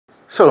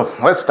So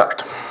let's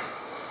start.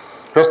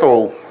 First of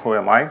all, who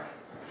am I?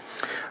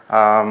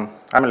 I'm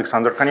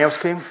Alexander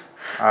Kanevskiy.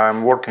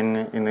 I'm working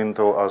in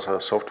Intel as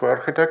a software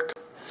architect.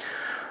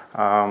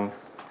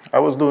 I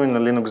was doing the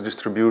Linux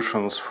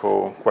distributions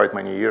for quite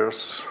many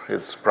years.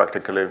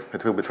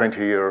 It will be 20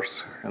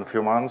 years in a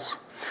few months.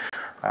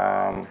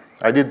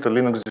 I did the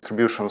Linux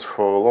distributions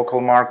for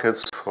local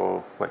markets,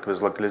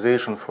 with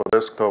localization, for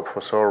desktop,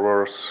 for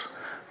servers,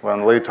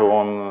 then later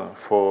on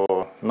for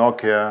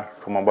Nokia,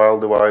 for mobile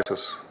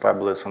devices,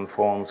 tablets and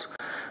phones,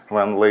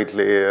 then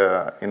lately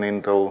in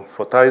Intel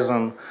for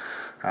Tizen,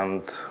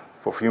 and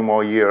for a few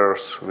more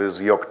years with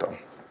Yocto.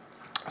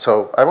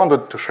 So I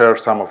wanted to share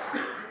some of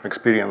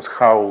experience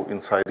how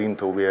inside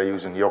Intel we are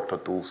using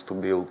Yocto tools to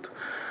build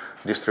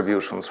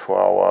distributions for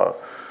our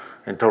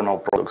internal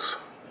products.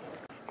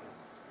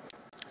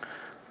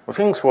 The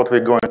things what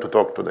we're going to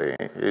talk today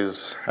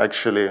is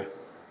actually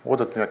what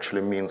it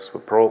actually means for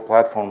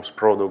platforms,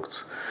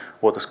 products,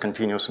 what is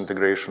continuous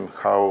integration,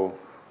 how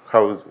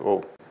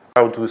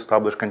to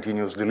establish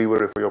continuous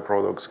delivery for your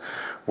products,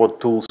 what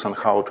tools and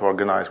how to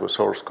organize with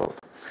source code.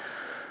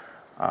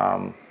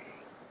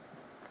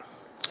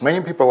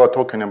 Many people are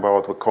talking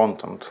about the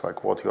content,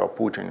 like what you are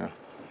putting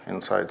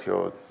inside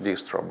your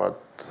distro, but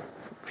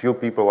few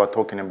people are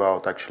talking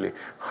about actually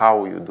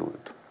how you do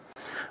it.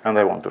 And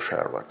I want to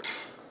share that.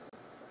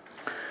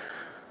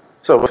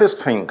 So the first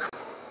thing,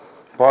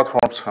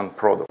 platforms and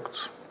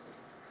products.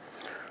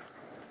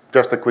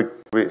 Just a quick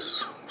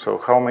quiz. So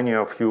how many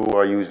of you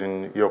are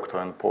using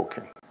Yocto and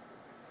Poky?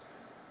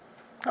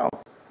 Oh,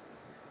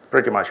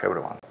 pretty much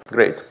everyone.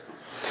 Great.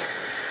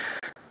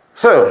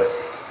 So,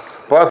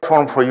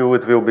 platform for you,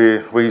 it will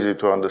be easy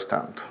to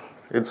understand.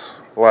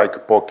 It's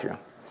like Poky.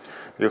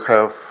 You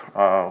have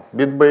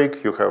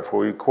BitBake, you have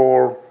UI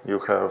core, you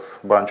have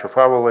a bunch of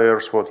other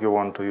layers what you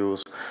want to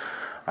use.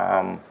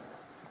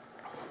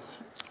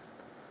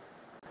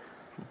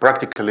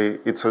 Practically,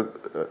 it's a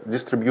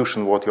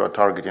distribution what you are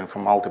targeting for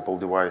multiple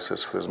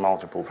devices with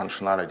multiple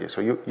functionality. So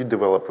you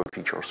develop the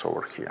features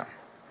over here.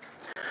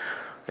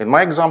 In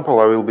my example,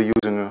 I will be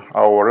using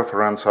our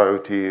reference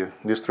IoT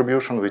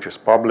distribution, which is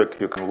public.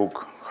 You can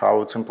look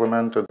how it's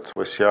implemented.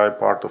 The CI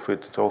part of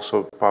it is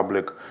also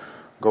public.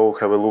 Go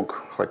have a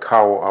look like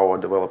how our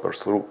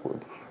developers are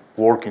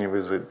working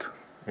with it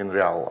in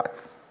real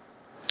life.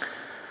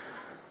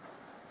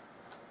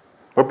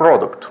 The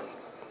product.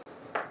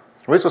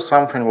 This is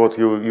something what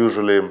you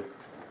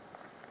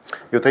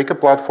take a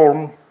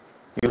platform,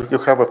 you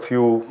have a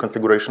few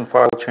configuration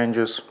file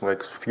changes,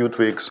 like a few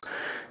tweaks.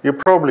 You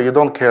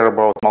don't care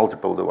about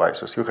multiple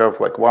devices. You have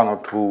like one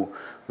or two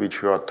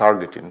which you are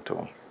targeting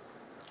to.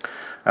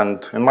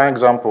 And in my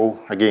example,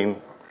 again,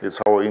 it's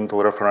our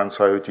Intel reference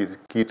IoT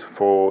kit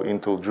for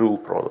Intel Joule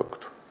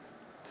product.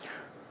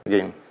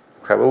 Again,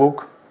 have a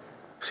look,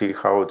 see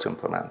how it's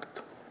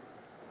implemented.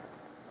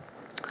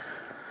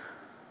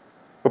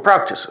 The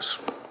practices.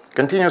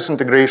 Continuous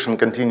integration,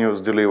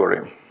 continuous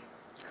delivery.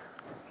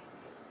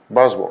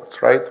 Buzzwords,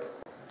 right?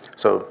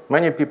 So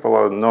many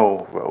people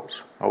know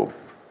those, or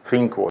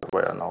think what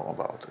they know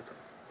about it.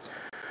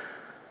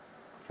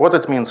 What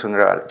it means in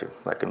reality,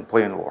 like in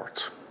plain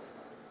words.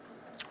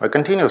 A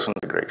continuous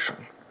integration.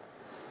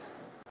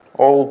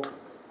 Old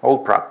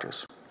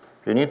practice.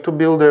 You need to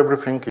build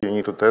everything, you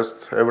need to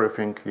test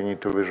everything, you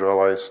need to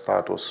visualize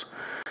status.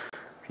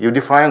 You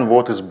define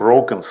what is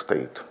broken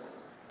state.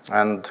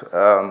 And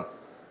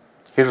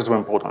here's the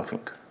important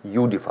thing.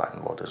 You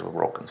define what is a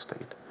broken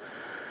state.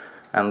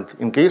 And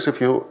in case if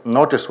you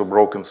notice the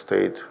broken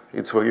state,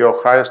 it's your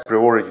highest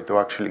priority to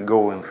actually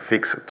go and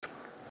fix it.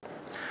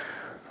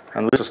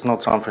 And this is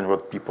not something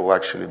what people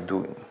actually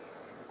doing.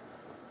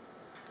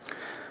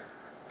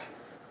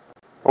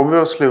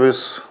 Obviously,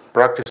 these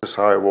practices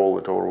are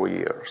evolved over the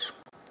years.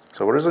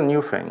 So there is a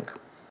new thing.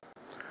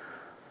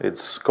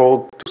 It's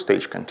called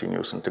two-stage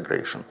continuous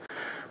integration.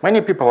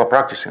 Many people are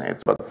practicing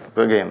it, but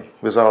again,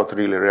 without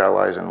really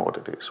realizing what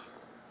it is.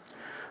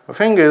 The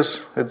thing is,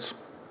 it's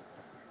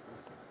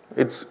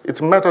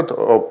a method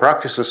or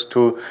practices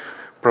to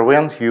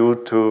prevent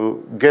you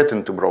to get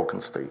into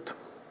broken state.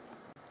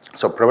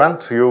 So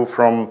prevent you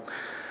from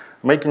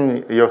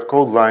making your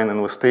code line in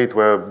a state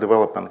where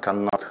development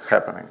cannot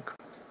happening.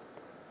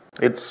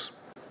 It's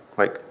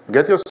like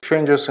get your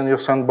changes in your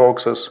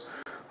sandboxes.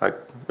 Like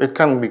it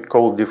can be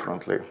called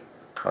differently,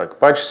 like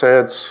patch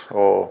sets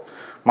or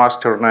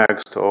master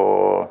next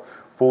or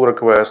pull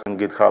request in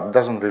GitHub.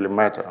 Doesn't really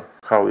matter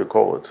how you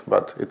call it,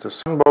 but it's a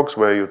sandbox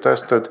where you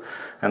test it,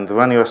 and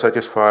when you are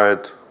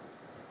satisfied,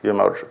 you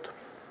merge it.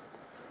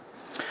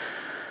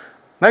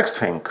 Next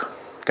thing,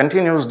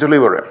 continuous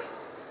delivery.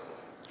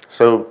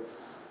 So,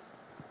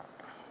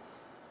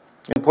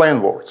 in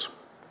plain words,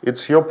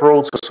 it's your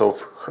process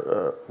of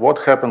what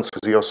happens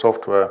with your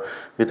software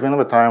between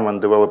the time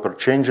when developer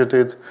changed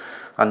it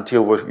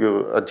until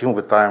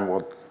the time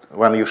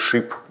when you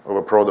ship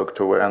the product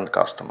to the end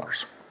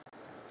customers.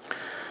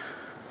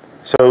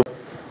 So,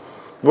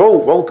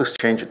 world is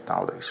changing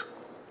nowadays.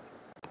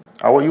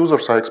 Our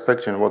users are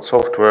expecting what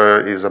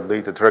software is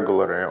updated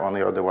regularly on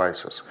your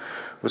devices.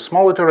 with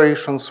small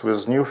iterations,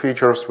 with new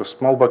features, with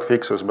small bug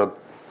fixes, but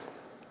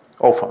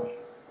often.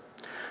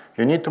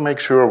 You need to make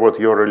sure what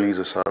your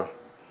releases are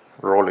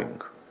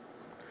rolling.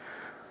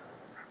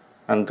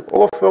 And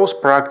all of those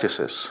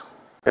practices,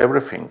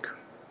 everything,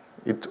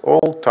 it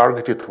all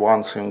targeted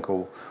one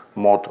single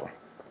motto.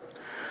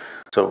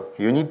 So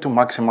you need to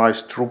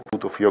maximize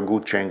throughput of your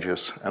good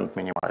changes and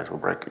minimize the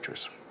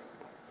breakages.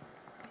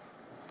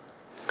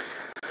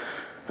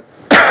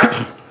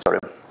 Sorry.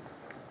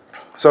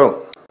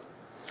 So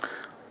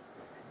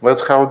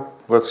let's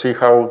see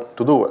how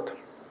to do it.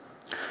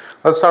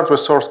 Let's start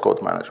with source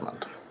code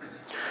management.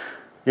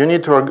 You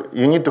need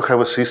to have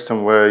a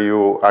system where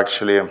you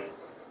actually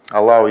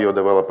allow your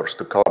developers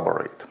to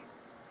collaborate.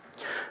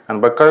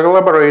 And by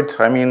collaborate,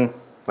 I mean,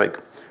 like,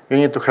 you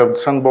need to have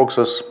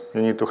sandboxes,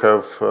 you need to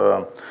have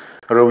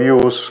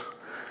reviews,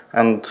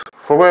 and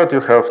for that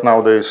you have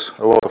nowadays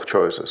a lot of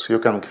choices. You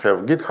can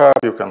have GitHub,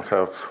 you can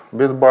have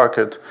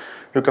Bitbucket,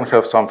 you can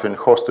have something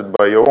hosted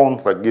by your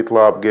own, like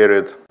GitLab,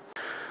 Gerrit,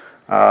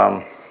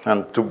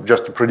 and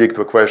just to predict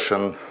the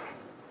question,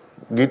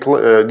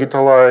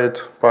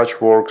 Gitolite,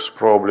 Patchworks,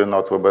 probably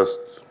not the best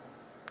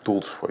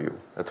tools for you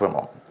at the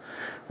moment.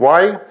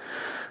 Why?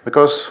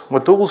 Because the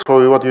tools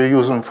for what you're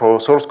using for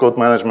source code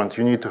management,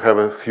 you need to have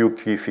a few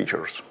key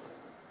features.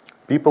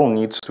 People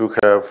need to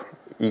have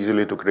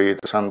easily to create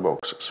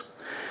sandboxes.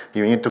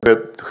 You need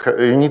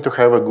to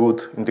have a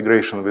good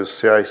integration with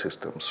CI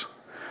systems.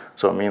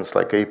 So it means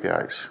like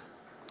APIs.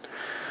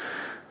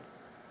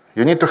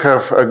 You need to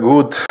have a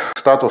good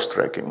status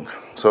tracking.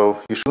 So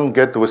you shouldn't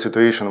get to a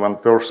situation when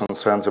person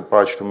sends a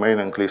patch to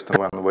mailing list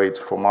and then waits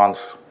for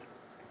months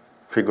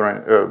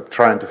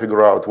trying to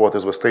figure out what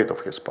is the state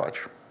of his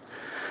patch.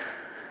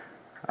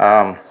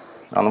 And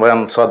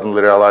then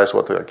suddenly realize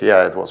what, like,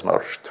 yeah, it was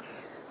merged.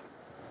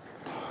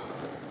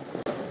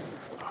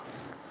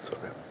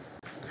 Sorry.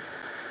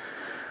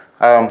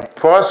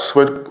 For us,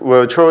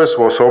 the choice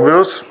was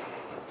obvious.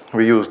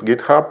 We used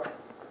GitHub.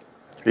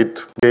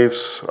 It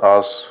gives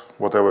us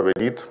whatever we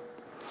need.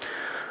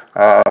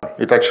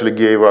 It actually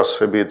gave us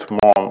a bit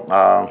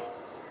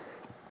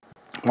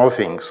more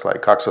things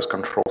like access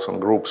controls and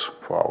groups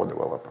for our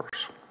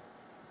developers.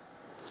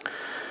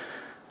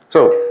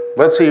 So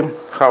let's see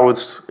how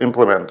it's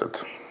implemented.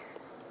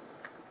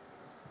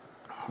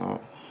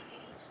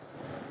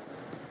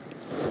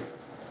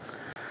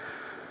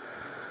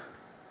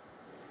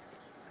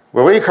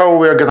 The way how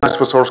we organize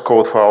the source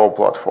code for our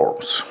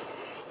platforms.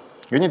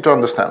 You need to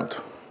understand,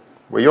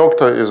 the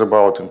Yocto is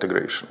about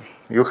integration.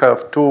 You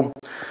have two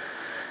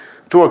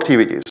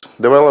activities,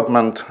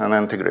 development and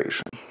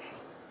integration.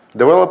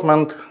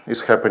 Development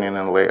is happening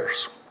in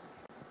layers.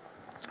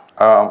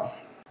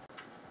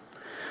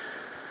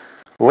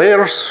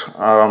 Layers,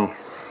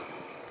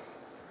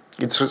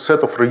 it's a set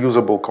of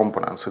reusable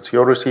components. It's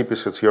your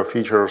recipes, it's your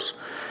features.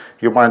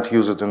 You might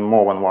use it in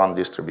more than one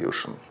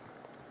distribution.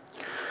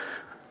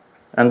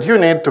 And you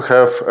need to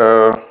have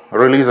a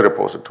release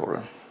repository.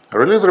 A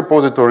release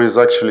repository is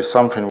actually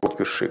something what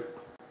you ship.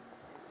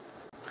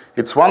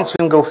 It's one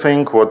single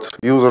thing what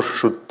users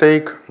should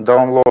take,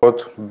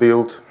 download,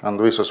 build, and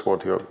this is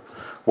what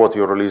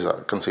your release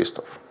consists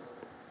of.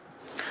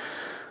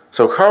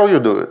 So how you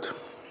do it?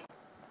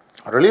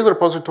 A release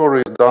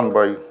repository is done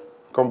by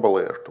combo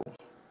layer tool.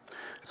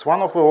 It's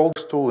one of the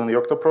oldest tools in the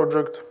Yocto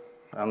project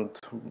and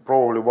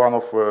probably one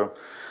of the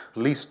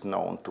least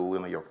known tools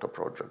in the Yocto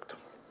project.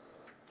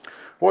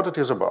 What it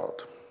is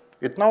about?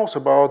 It knows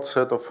about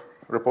set of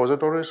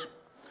repositories.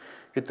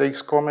 It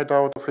takes commit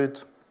out of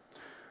it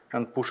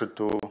and push it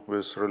to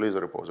this release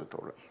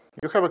repository.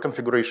 You have a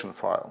configuration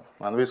file,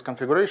 and this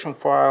configuration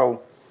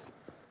file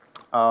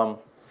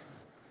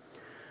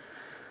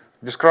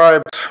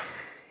describes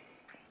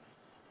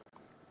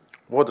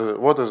what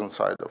is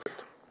inside of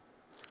it,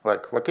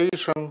 like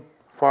location,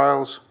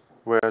 files,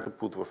 where to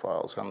put the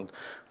files, and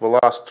the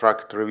last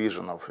tracked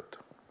revision of it.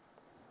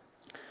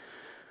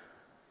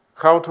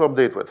 How to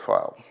update that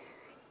file?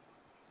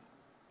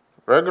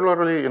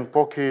 Regularly in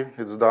Poky,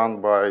 it's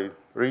done by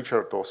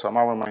Richard or some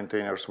other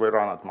maintainers. We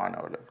run it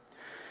manually.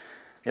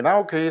 In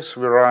our case,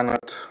 we run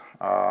it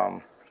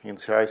in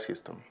CI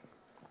system.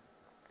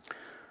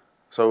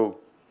 So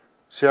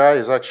CI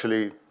is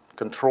actually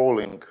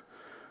controlling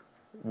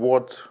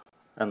what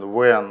and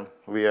when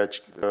we are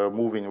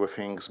moving the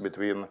things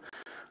between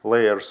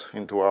layers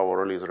into our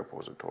release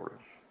repository.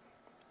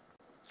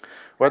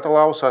 That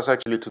allows us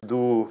actually to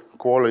do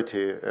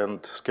quality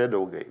and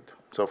schedule gate.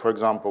 So for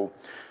example,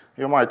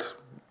 you might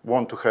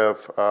want to have,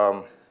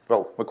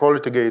 well, the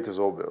quality gate is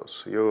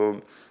obvious.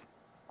 You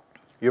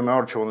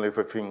merge only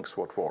the things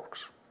what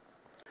works.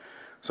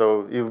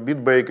 So if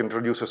bitbake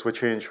introduces the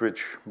change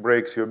which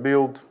breaks your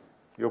build,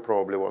 you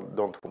probably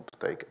don't want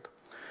to take it.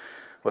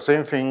 The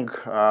same thing,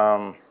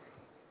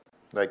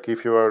 like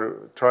if you are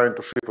trying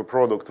to ship a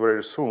product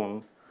very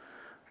soon,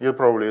 you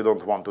probably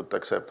don't want to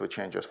accept the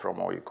changes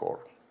from OE core.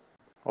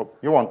 Or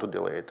you want to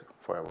delay it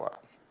for a while.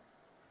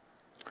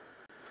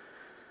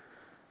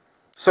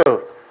 So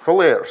for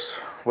layers,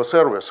 the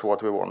service,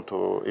 what we want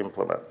to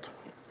implement.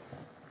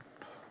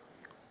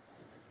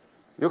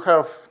 You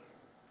have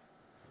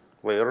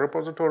layer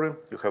repository.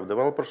 You have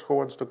developers who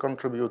wants to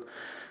contribute.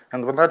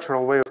 And the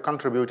natural way of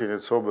contributing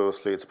is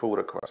obviously it's pull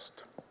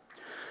request.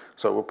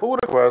 So a pull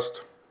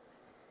request,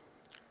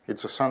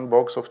 it's a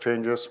sandbox of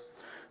changes.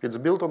 It's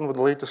built on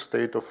the latest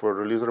state of a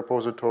release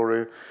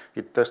repository.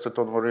 It's tested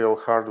on the real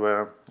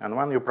hardware. And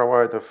when you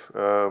provide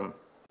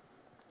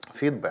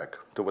feedback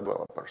to the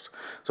developers.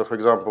 So for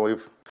example,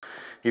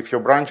 if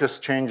your branches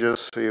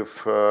changes,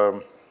 if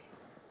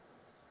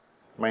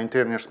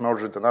maintainers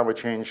merged another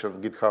change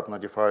and GitHub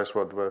notifies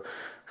what the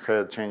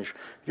head change,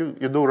 you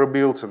do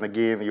rebuilds, and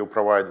again, you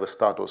provide the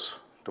status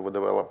to the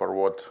developer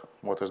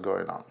what is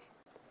going on.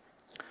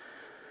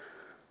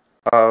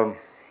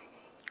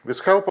 With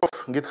help of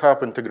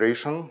GitHub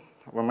integration,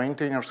 the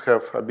maintainers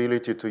have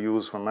ability to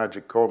use the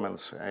magic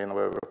comments in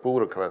the pull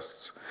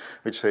requests,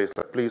 which says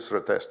that please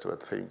retest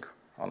that thing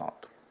or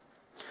not.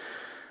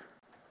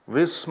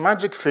 With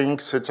magic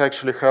things, it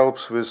actually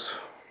helps with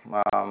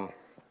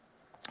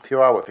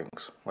few other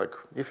things. Like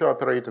if you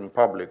operate in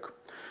public,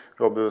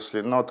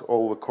 obviously not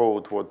all the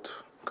code what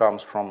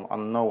comes from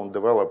unknown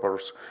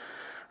developers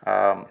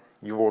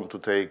you want to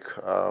take,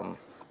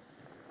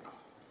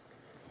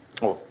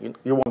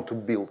 you want to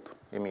build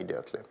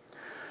immediately.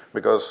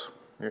 Because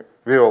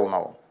we all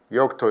know,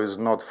 Yocto is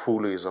not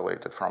fully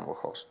isolated from the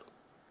host.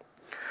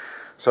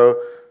 So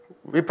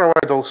we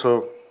provide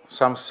also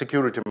some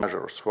security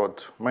measures,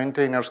 what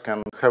maintainers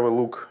can have a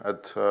look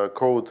at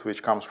code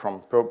which comes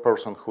from a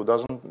person who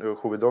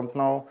we don't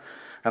know,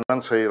 and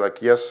then say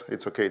like, yes,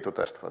 it's okay to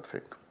test that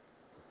thing.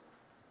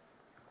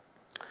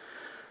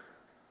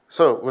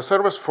 So the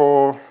service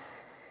for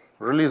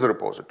release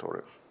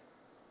repository.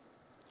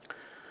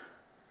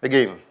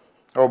 Again,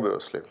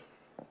 obviously,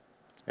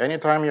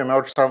 anytime you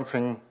merge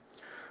something,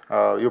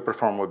 you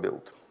perform a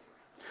build.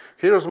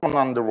 Here's one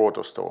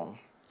underwater stone.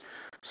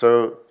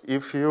 So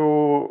if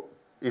your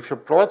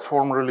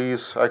platform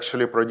release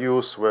actually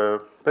produce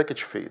the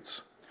package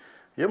feeds,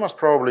 you must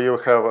probably you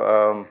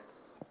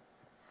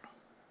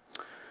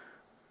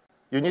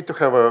need to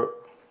have a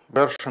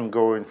version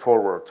going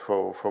forward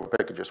for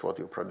packages what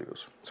you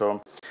produce.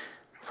 So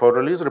for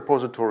release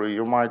repository,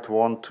 you might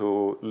want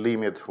to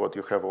limit what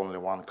you have only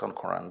one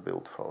concurrent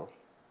build for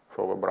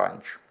a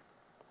branch.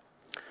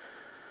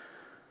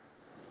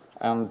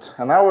 And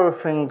another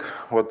thing,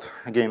 what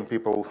again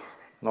people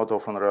not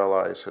often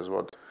realize is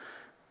what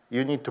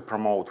you need to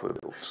promote the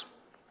builds.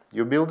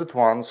 You build it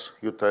once,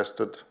 you test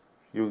it,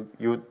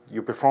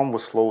 you perform the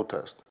slow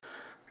test.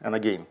 And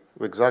again,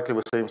 exactly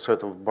the same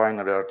set of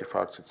binary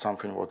artifacts, it's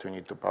something what you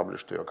need to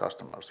publish to your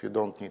customers. You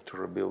don't need to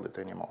rebuild it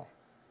anymore.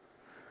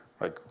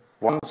 Like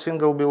one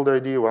single build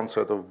ID, one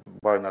set of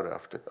binary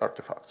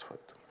artifacts for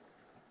it.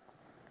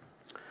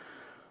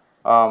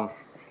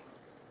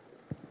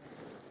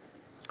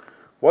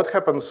 What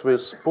happens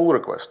with pull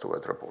request to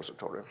that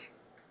repository?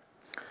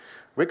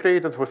 We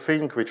created the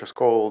thing which is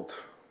called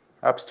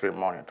upstream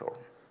monitor.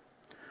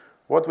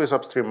 What this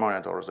upstream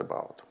monitor is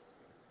about?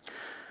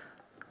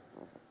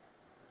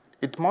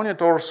 It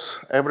monitors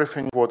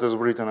everything what is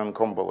written in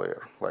combo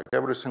layer, like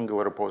every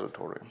single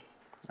repository.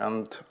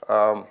 And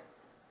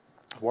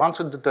once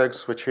it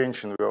detects the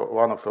change in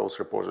one of those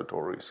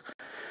repositories,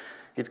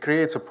 it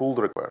creates a pull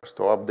request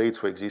or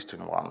updates the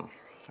existing one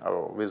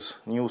with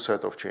new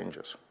set of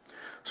changes.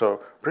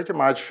 So pretty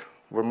much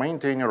the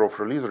maintainer of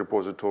release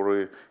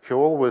repository, he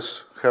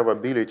always have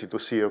ability to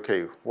see,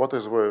 okay, what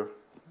is the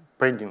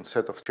pending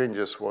set of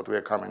changes, what we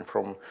are coming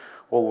from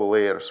all the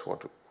layers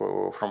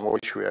from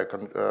which we are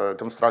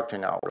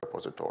constructing our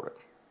repository.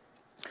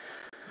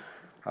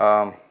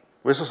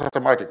 This is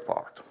automatic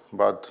part,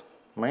 but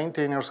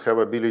maintainers have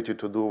ability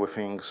to do the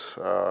things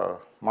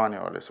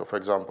manually. So for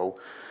example,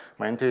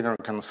 maintainer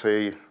can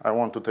say, I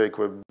want to take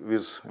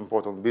this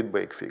important bit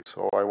bake fix,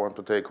 or I want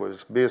to take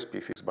this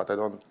BSP fix, but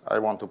I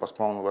want to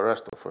postpone the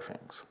rest of the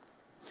things.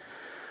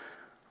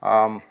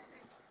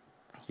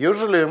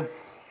 Usually,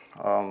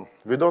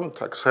 we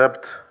don't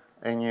accept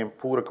any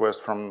pull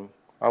request from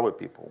other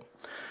people.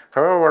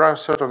 However, there are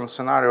certain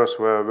scenarios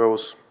where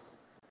those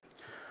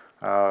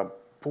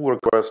pull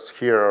requests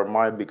here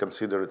might be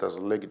considered as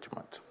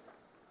legitimate.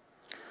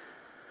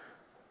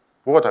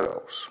 What are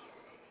those?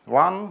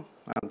 One,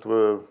 and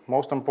the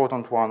most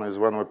important one, is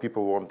when the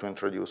people want to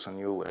introduce a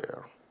new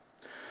layer.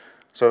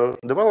 So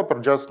developer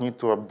just need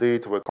to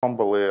update the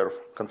combo layer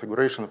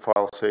configuration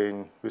file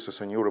saying this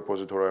is a new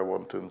repository I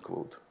want to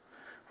include.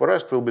 The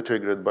rest will be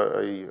triggered by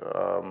a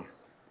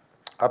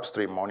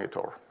upstream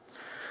monitor.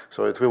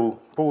 So it will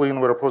pull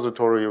in the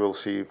repository, you will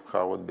see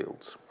how it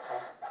builds.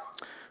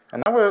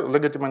 Another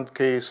legitimate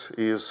case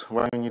is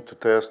when you need to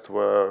test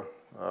the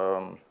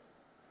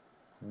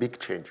big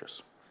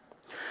changes.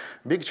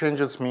 Big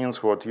changes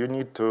means what you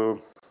need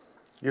to,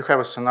 you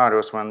have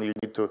scenarios when you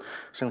need to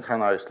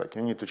synchronize, like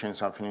you need to change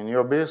something in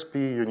your BSP,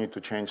 you need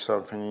to change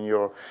something in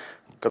your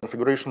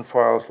configuration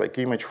files, like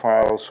image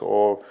files,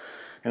 or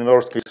in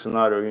worst case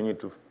scenario, you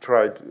need to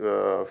try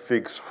to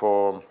fix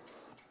for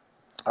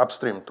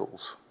upstream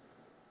tools,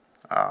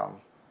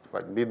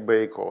 like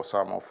BitBake or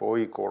some of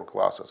OE core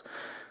classes.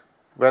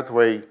 That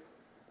way,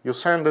 you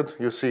send it,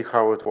 you see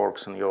how it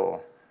works in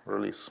your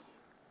release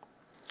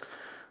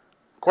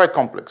quite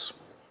complex,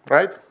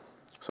 right?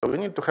 So we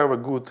need to have a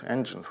good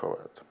engine for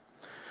it.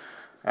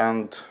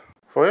 And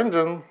for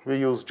engine, we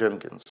use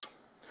Jenkins.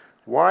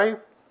 Why?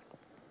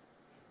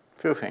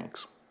 Few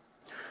things.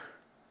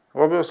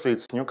 Obviously,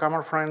 it's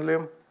newcomer friendly.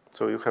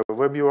 So you have a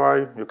web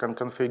UI, you can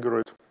configure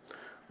it.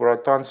 There are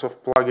tons of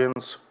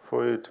plugins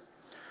for it.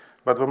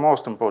 But the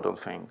most important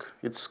thing,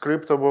 it's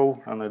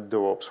scriptable and it's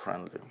DevOps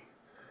friendly.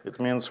 It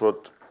means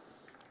what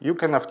you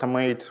can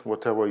automate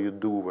whatever you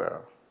do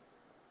there.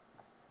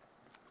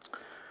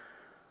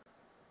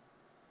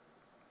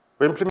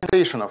 The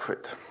implementation of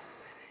it.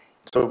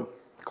 So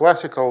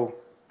classical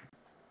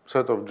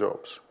set of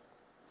jobs.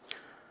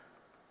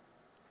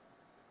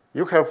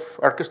 You have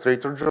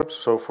orchestrator jobs.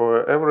 So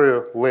for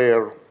every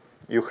layer,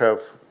 you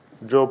have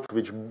job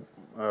which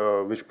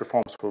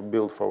performs for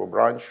build for a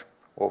branch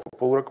or for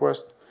pull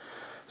request.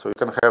 So you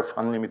can have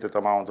unlimited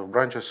amount of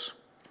branches,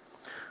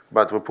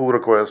 but the pull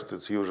request,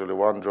 it's usually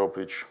one job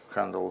which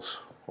handles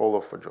all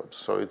of the jobs.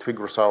 So it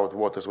figures out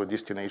what is the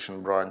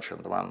destination branch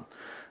and then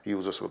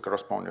uses the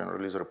corresponding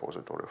release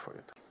repository for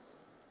it.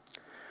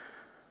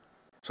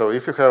 So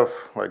if you have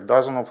like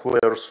dozens of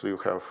layers, you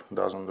have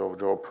dozens of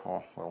jobs,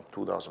 or well,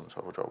 2 dozens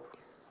of jobs.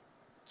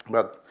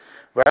 But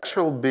the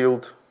actual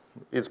build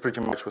is pretty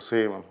much the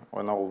same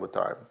on all the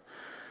time.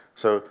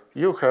 So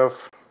you have,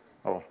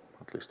 or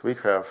at least we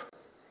have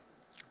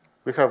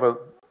a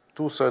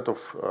 2 set of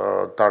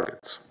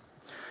targets,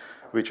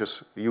 which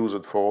is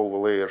used for all the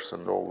layers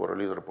and all the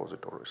release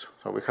repositories.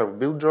 So we have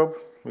build job,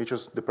 which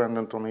is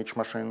dependent on each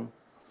machine.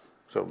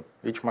 So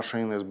each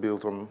machine is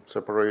built on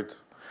separate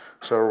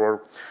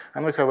server,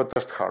 and we have a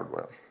test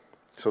hardware.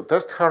 So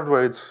test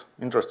hardware is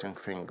interesting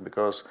thing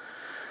because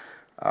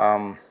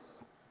you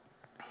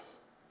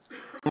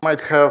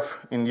might have,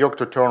 in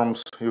Yocto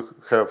terms, you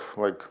have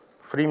like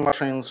 3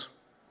 machines,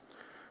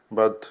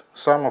 but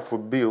some of the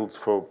builds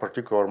for a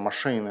particular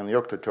machine in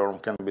Yocto term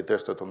can be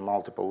tested on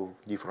multiple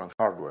different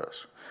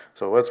hardwares.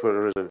 So that's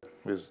where there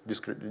is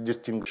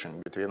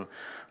distinction between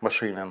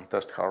machine and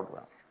test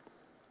hardware.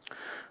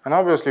 And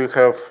obviously you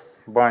have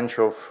a bunch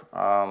of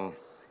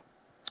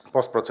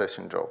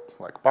post-processing job,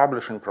 like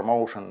publishing,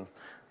 promotion,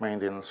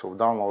 maintenance of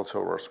download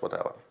servers,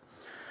 whatever,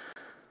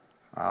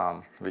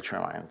 which we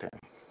maintain.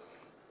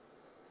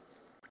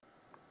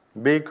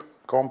 Big,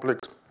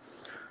 complex,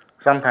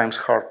 sometimes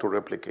hard to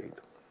replicate,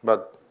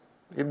 but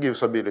it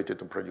gives ability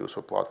to produce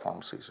for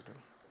platforms easily.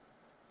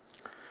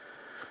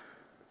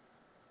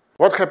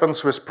 What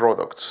happens with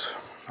products?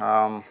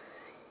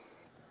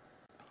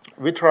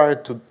 We try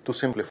to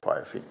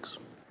simplify things.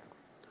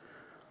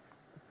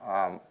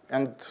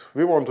 And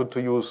we wanted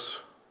to use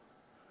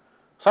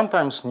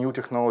sometimes new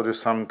technology,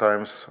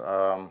 sometimes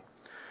a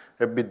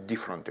bit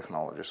different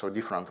technologies or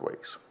different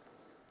ways.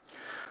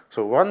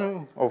 So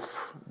one of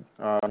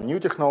new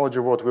technology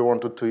what we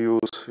wanted to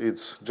use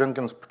is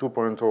Jenkins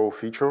 2.0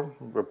 feature,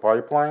 the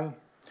pipeline.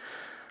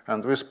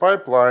 And with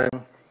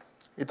pipeline,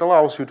 it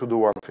allows you to do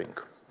one thing.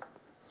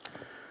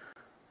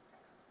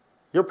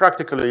 You have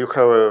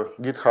a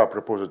GitHub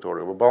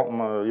repository.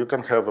 You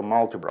can have a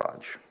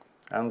multi-branch.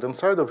 And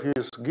inside of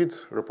this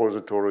Git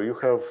repository, you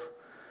have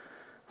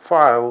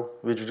file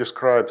which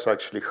describes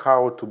actually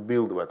how to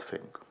build that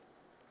thing.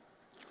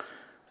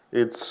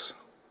 It's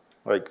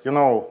like,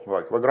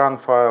 like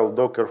Vagrant file,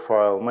 Docker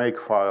file, make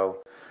file,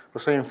 the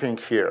same thing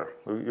here.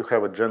 You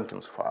have a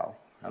Jenkins file,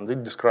 and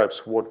it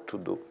describes what to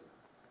do.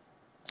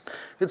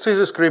 It's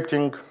easy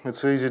scripting.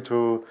 It's easy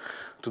to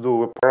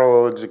do a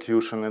parallel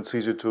execution. It's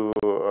easy to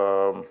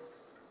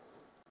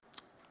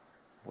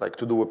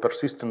do a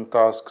persistent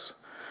tasks,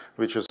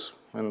 which is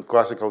in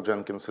classical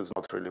Jenkins is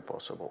not really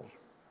possible.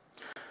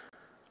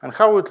 And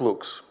how it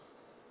looks?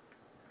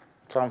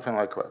 Something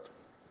like that.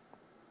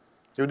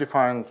 You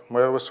define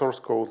where the source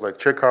code, like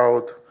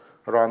checkout,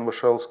 run the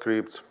shell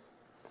scripts.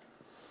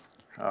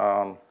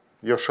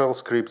 Your shell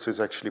scripts is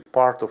actually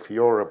part of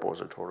your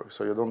repository,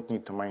 so you don't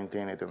need to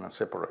maintain it in a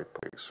separate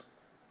place.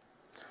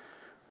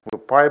 The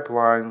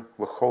pipeline,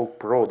 the whole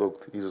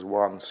product is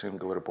one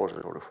single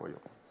repository for you.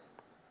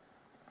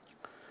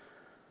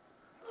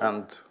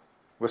 And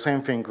the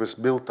same thing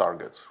with build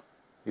targets.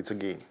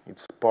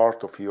 It's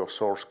part of your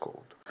source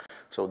code.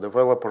 So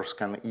developers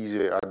can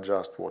easily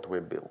adjust what we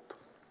build.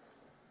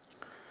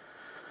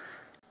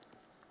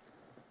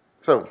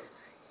 So,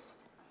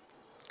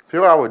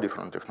 few other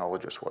different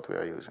technologies what we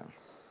are using.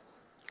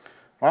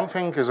 One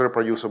thing is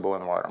reproducible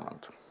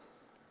environment.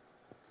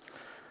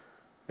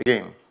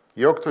 Again,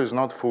 Yocto is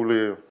not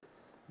fully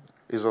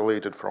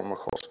isolated from the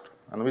host.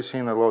 And we've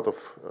seen a lot of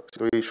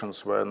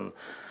situations when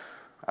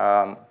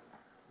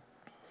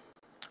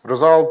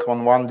result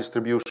on one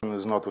distribution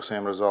is not the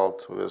same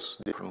result with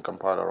different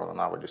compiler on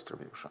another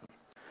distribution.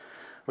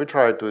 We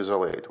try to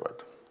isolate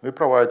that. We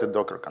provide a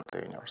Docker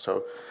container.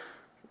 So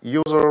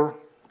user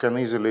can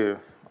easily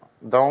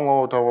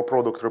download our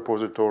product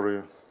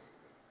repository.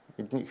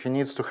 He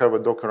needs to have a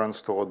Docker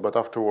installed, but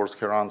afterwards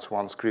he runs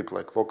one script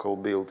like local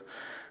build,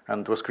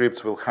 and the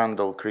scripts will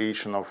handle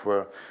creation of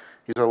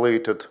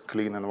isolated,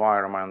 clean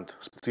environment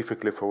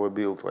specifically for a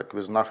build, like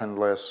with nothing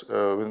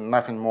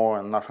more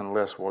and nothing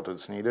less what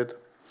is needed.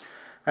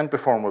 and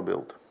perform a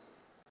build.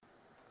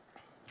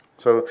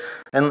 So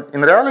in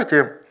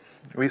reality,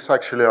 this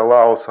actually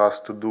allows us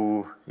to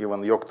do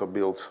even Yocto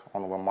builds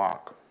on the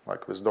Mac,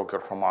 like with Docker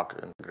for Mac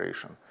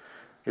integration.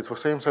 It's the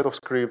same set of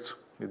scripts,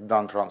 it's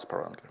done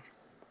transparently.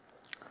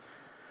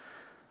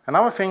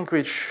 Another thing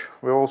which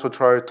we also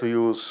try to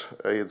use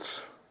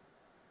is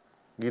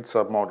Git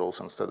submodules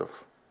instead of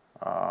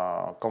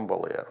combo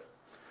layer.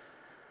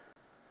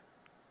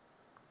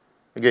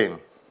 Again,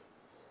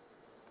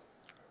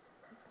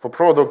 for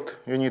product,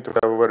 you need to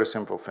have a very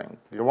simple thing.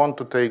 You want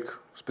to take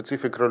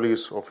specific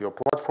release of your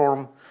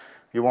platform.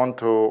 You want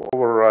to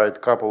override a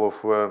couple of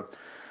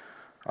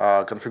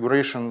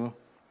configuration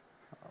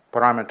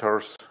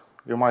parameters.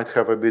 You might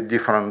have a bit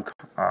different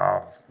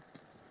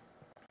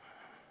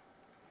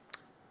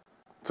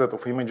set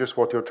of images,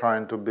 what you're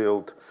trying to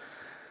build.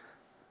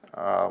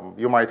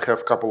 You might have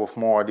a couple of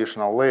more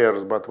additional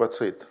layers, but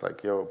that's it.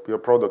 Like your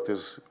product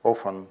is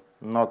often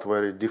not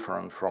very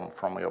different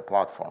from your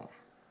platform.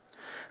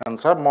 And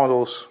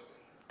submodules,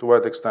 to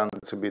that extent,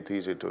 it's a bit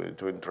easy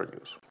to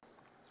introduce.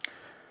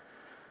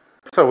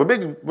 So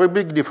the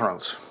big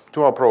difference,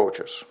 two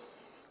approaches.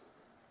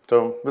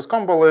 So with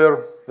combo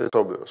layer, it's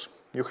obvious.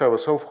 You have a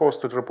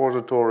self-hosted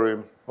repository,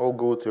 all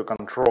good, you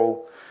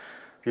control,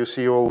 you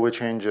see all the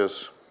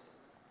changes,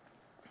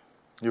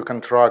 you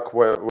can track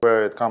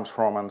where it comes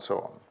from and so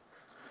on.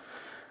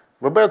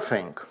 The bad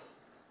thing,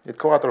 it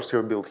clutters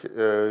your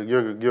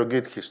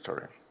Git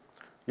history.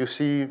 You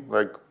see,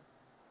 like,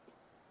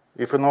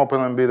 if an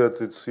open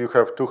embedded, you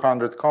have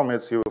 200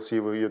 commits, you will see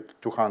your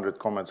 200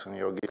 commits in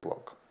your Git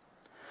log.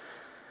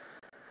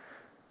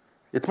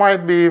 It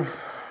might be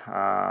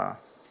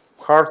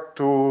hard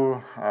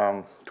to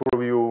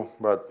review,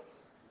 but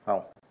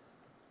well,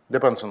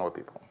 depends on what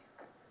people.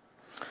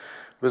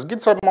 With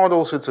Git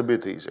submodules, it's a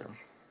bit easier.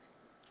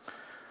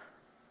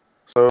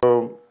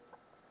 So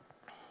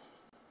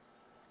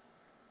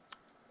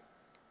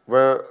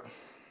the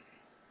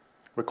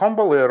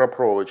combo layer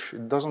approach,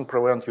 it doesn't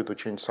prevent you to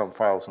change some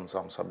files in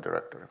some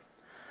subdirectory.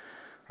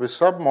 With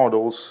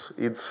submodules,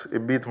 it's a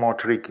bit more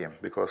tricky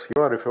because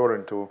you are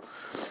referring to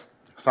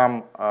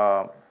some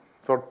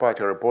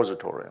third-party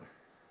repository.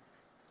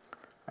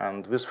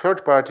 And with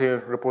third-party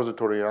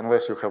repository,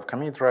 unless you have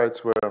commit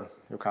rights, where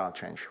you cannot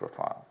change the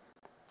file.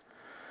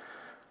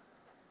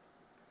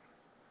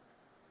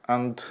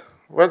 And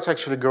that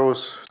actually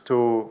goes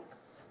to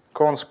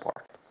cons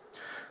part.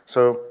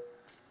 So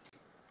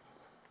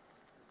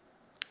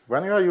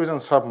when you are using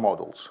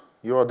submodules,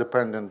 you are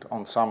dependent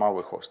on some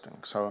other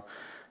hosting. So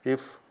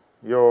if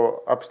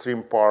your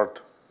upstream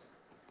part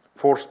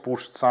force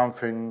pushed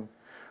something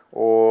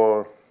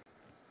or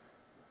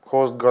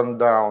host gone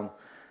down,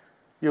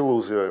 you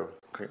lose your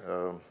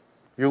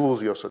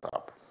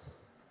setup.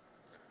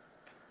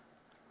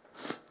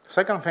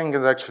 Second thing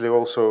is actually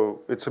also,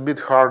 it's a bit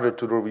harder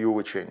to review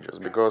the changes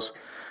because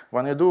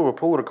when you do a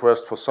pull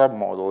request for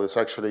submodule, it's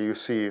actually, you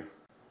see,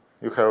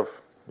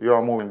 you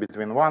are moving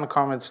between one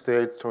commit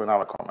state to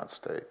another commit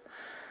state.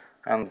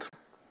 And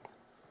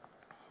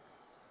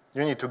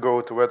you need to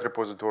go to that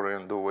repository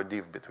and do a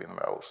diff between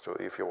those two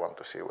if you want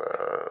to see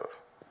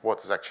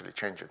what is actually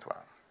changing to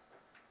them.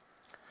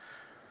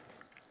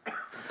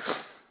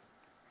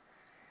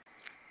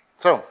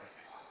 So,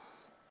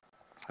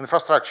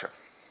 infrastructure,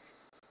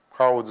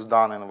 how it's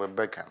done in the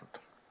backend.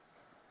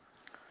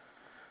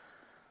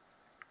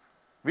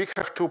 We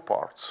have two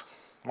parts.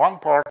 One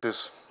part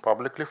is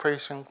publicly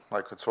facing,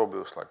 like it's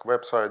obvious, like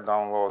website,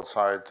 download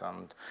site,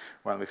 and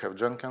when we have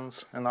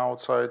Jenkins and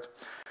outside.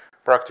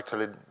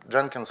 Practically,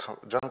 Jenkins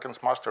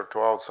master to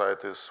outside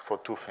is for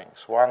two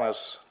things. One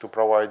is to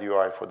provide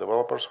UI for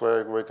developers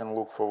where we can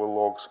look for the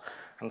logs,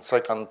 and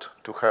second,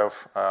 to have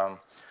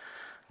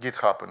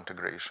GitHub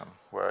integration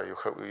where you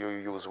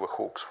use the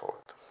hooks for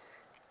it.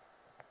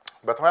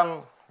 But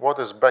what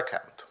is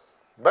backend?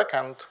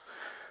 Backend,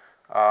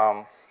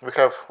 we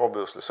have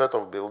obviously set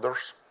of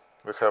builders.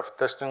 We have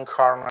testing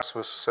harness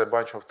with a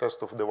bunch of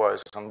test of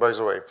devices. And by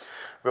the way,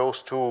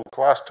 those two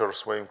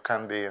clusters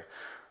can be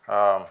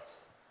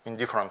in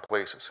different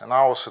places. In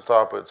our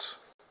setup, it's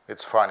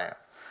funny.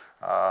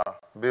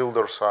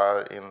 Builders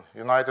are in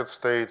United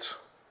States,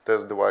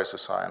 test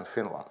devices are in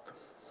Finland.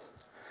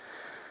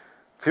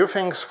 Few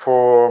things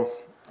for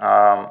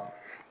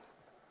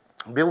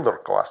builder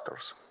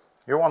clusters.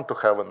 You want to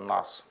have a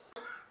NAS.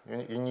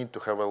 You need to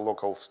have a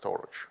local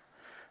storage.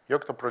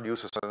 Yocto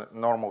produces an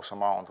enormous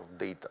amount of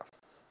data.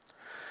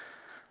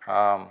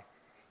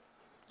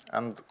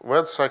 And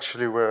that's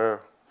actually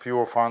where few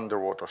of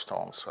underwater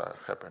storms are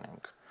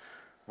happening,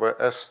 where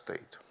S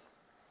state.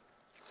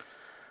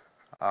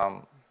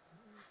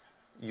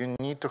 You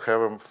need to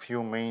have a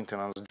few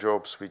maintenance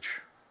jobs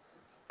which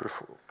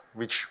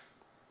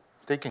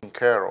taking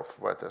care of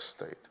that S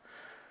state.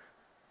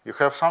 You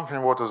have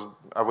something what is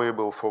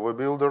available for the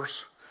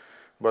builders,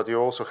 but you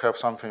also have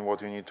something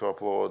what you need to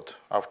upload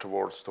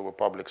afterwards to the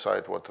public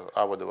site what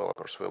our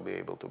developers will be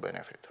able to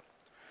benefit.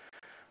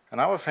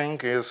 Another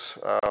thing is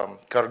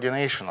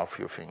coordination of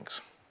few things.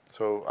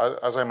 So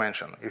as I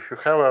mentioned, if you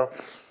have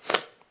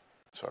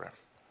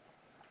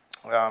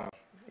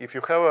if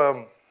you have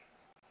a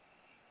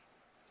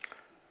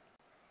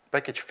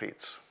package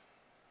fits,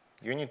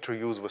 you need to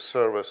use the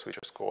service which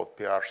is called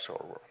PR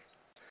server.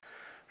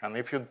 And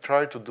if you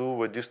try to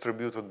do a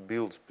distributed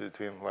builds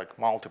between like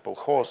multiple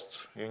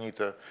hosts, you need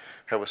to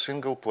have a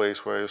single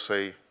place where you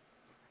say,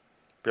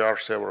 PR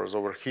server is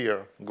over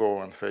here,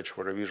 go and fetch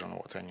for revision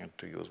what I need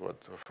to use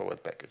for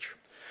that package.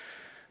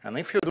 And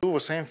if you do the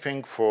same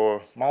thing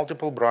for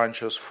multiple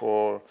branches,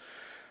 for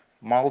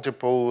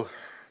multiple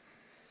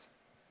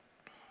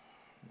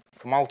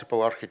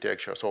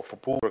architectures, or for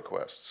pull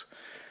requests,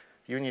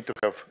 you need to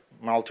have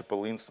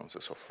multiple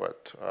instances of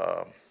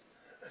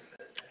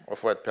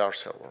that PR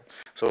server.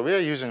 So we are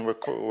using the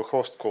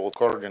host called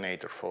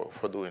coordinator for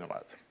doing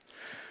that.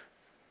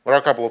 There are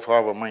a couple of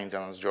other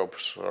maintenance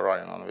jobs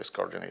running on this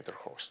coordinator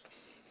host.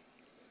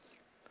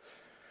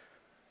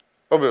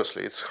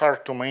 Obviously, it's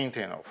hard to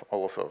maintain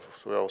all of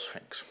those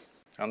things.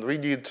 And we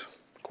did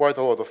quite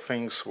a lot of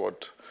things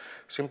that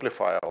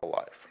simplify our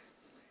life.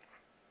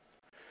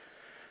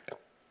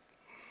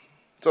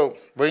 So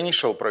the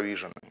initial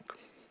provisioning,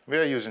 we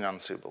are using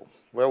Ansible,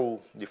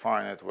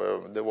 well-defined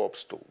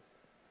DevOps tool.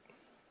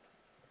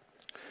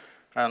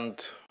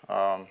 And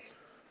our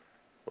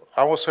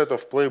set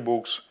of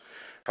playbooks,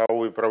 how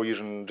we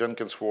provision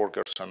Jenkins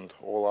workers and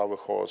all our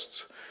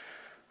hosts,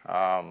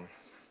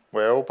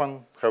 we're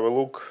open, have a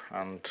look,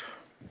 and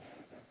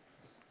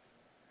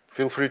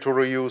feel free to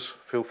reuse,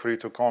 feel free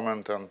to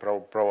comment and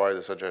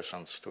provide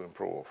suggestions to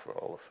improve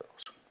all of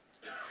those.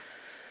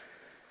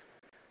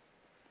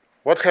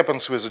 What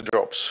happens with the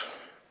jobs?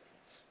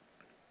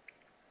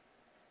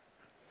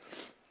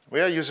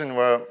 We are using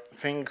the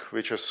thing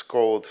which is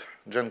called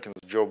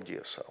Jenkins job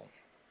DSL.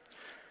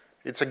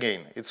 It's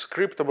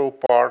scriptable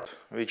part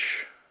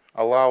which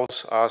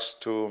allows us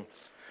to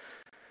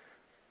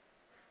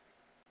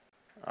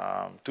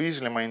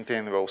easily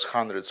maintain those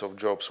hundreds of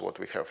jobs what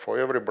we have for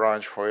every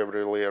branch, for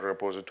every layer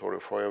repository,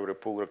 for every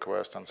pull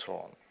request, and so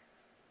on.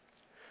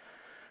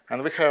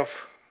 And we have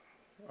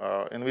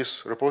in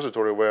this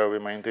repository where we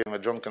maintain the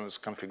Jenkins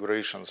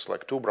configurations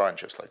like two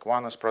branches, like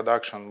one is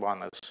production,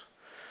 one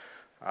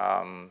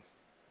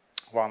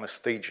is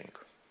staging.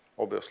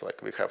 Obviously,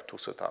 like we have two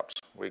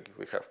setups. We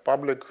have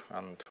public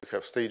and we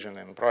have staging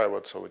in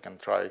private, so we can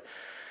try a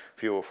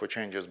few of the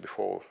changes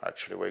before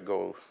actually we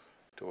go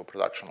to a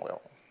production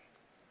level.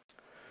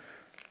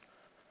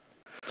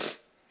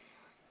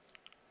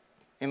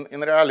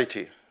 In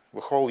reality, the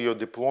whole your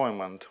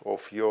deployment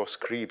of your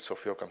scripts,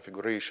 of your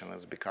configuration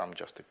has become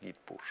just a Git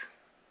push.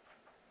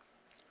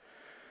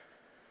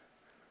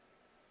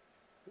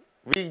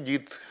 We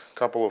did a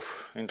couple of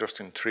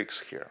interesting tricks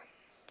here.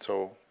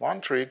 So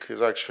one trick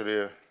is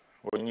actually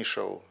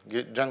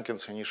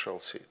Jenkins initial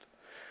seed.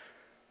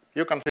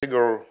 You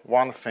configure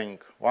one thing,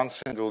 one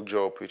single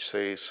job, which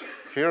says,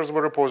 here's the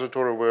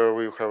repository where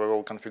we have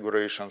all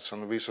configurations,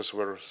 and this is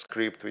the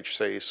script which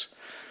says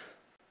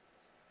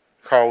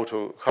how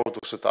to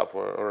set up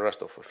the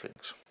rest of the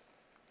things.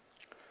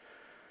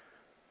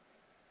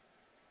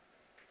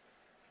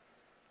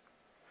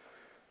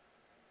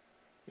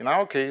 In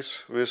our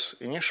case, with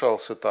initial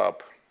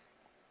setup,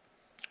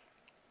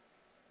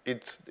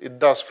 it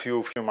does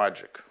few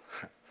magic.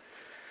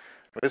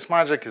 This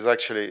magic is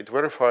actually, it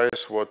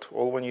verifies what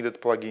all the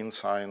needed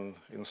plugins are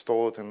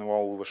installed in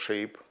all the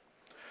shape.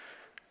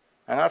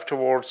 And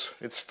afterwards,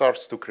 it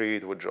starts to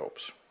create the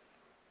jobs.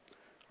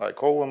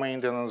 Like all the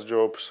maintenance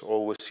jobs,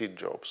 all the seed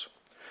jobs.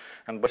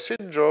 And by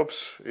seed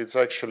jobs, it's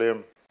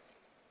actually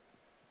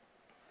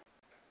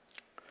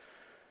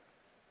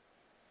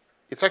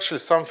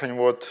something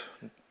what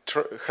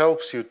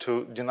helps you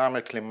to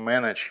dynamically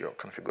manage your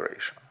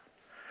configuration.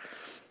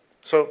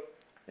 So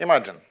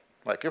imagine,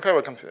 like you have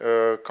a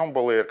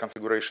combo layer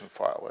configuration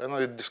file, and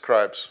it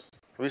describes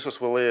this is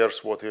the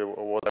layers what I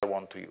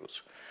want to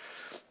use.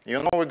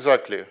 You know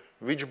exactly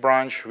which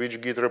branch,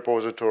 which Git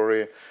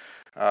repository,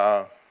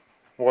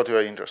 what you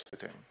are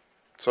interested in.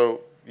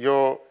 So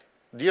your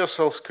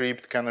DSL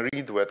script can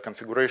read that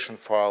configuration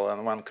file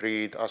and then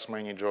create as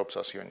many jobs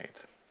as you need.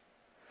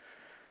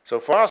 So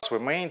for us, the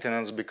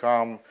maintenance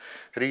become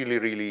really,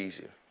 really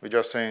easy. We're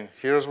just saying,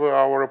 here's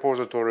our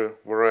repository,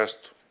 the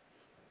rest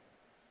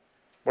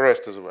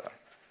is there.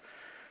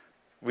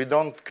 We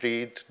don't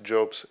create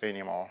jobs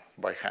anymore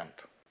by hand.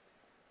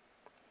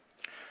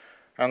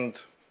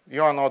 And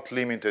you are not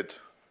limited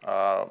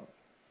to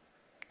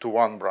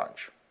one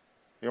branch.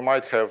 You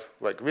might have,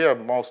 like we are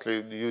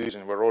mostly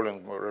using the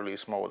rolling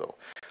release model.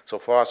 So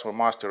for us, the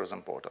master is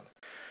important.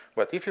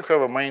 But if you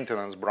have a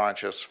maintenance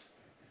branches,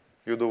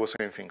 you do the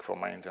same thing for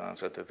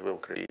maintenance, that it will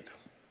create a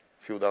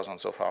few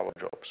dozens of our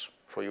jobs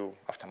for you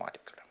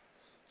automatically.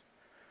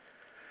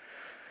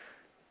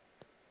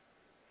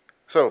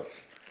 So,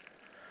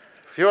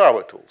 few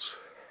other tools.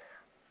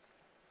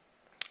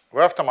 The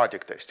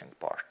automatic testing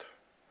part.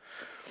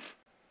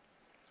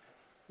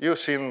 You've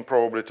seen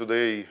probably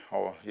today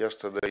or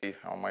yesterday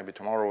or maybe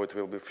tomorrow it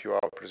will be a few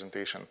hour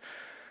presentation.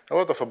 A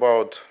lot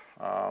about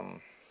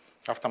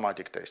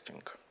automatic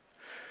testing.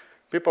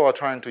 People are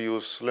trying to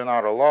use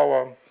Linaro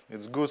Lava.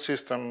 It's a good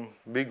system,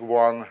 big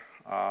one.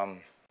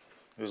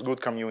 with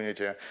good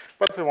community,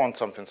 but we want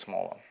something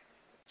smaller.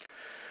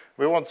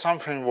 We want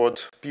something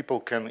what people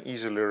can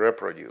easily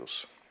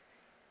reproduce.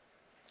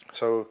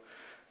 So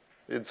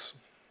it's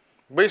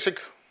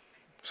basic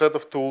set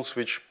of tools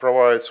which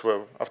provides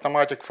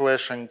automatic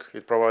flashing,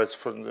 it provides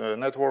for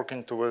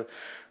networking to the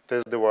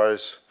test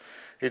device,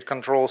 it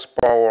controls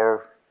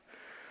power.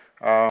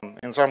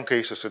 In some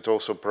cases, it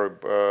also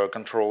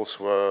controls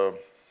the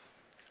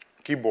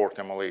keyboard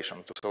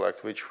emulation to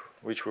select which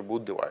the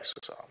boot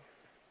devices are.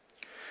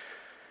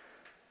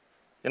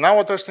 In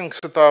our testing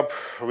setup,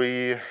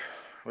 we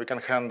can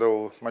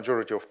handle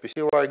majority of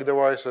PC-like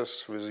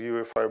devices with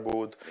UEFI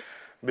boot,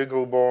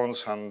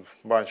 BeagleBones, and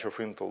a bunch of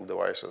Intel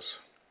devices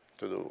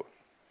to do.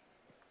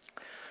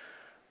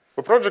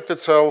 The project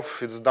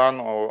itself, it's done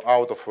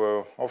out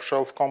of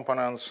off-shelf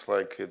components,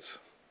 like it's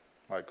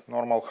like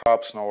normal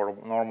hubs,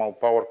 normal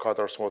power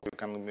cutters, what you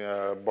can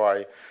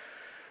buy.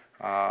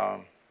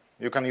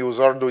 You can use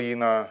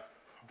Arduino,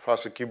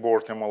 fuzzy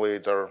keyboard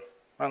emulator,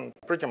 and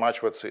pretty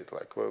much that's it.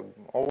 Like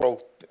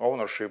overall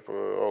ownership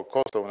or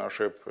cost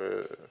ownership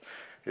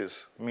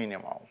is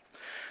minimal.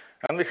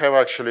 And we have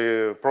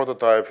actually a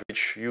prototype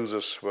which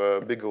uses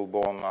the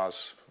BeagleBone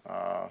as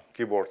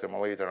keyboard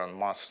emulator and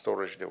mass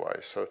storage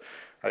device. So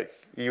like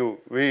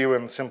we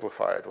even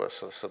simplified the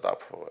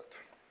setup for it.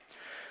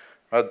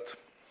 But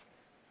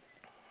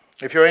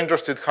if you're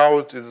interested how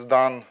it is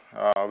done,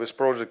 this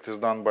project is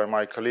done by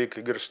my colleague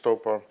Igor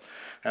Stopa,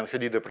 and he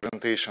did a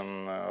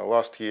presentation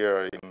last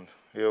year in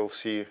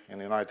ELC in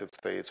the United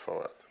States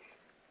for it.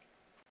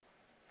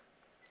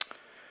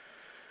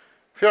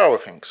 Few other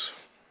things.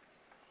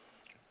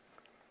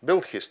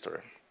 Build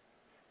history.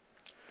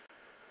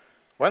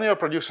 When you're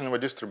producing the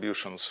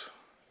distributions,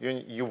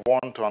 you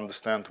want to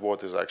understand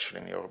what is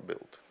actually in your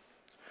build.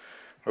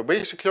 The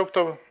basic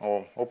Yocto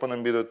or open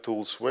embedded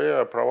tools, we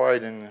are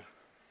providing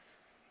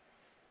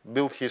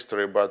build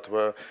history, but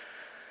the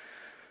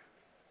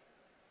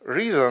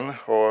reason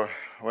or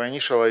the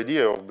initial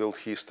idea of build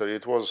history,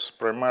 it was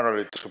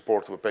primarily to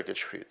support the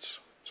package feeds.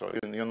 So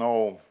you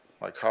know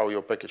like how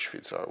your package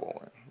feeds are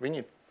evolving. We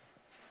need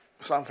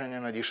something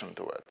in addition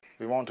to it.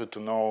 We wanted to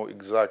know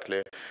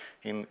exactly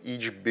in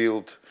each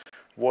build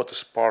what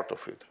is part of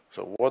it.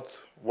 So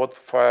what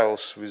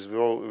files with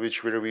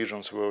which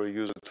revisions were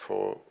used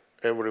for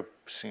every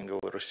single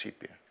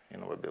recipe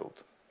in the build.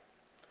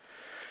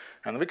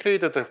 And we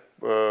created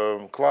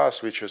a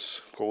class which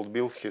is called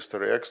Build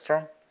History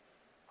Extra.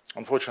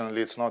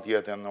 Unfortunately, it's not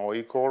yet an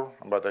OE core,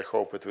 but I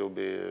hope it will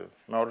be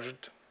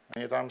merged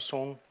anytime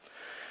soon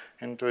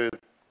into it.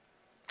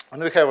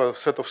 And we have a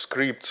set of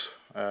scripts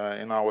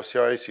in our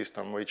CI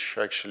system which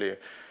actually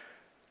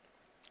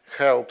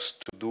helps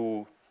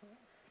to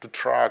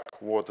track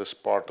what is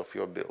part of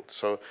your build.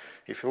 So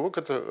if you look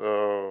at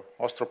the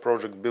Ostro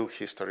Project build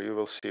history, you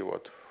will see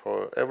what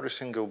for every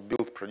single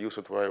build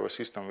produced by our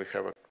system, we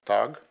have a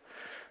tag.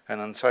 And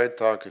inside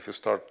tag, if you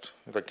start,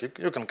 like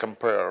you can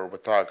compare the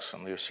tags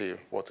and you see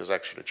what is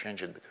actually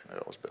changing between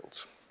those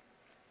builds.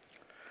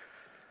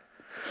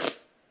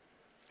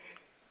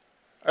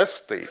 As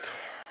state.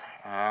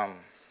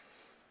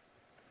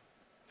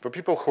 For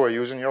people who are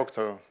using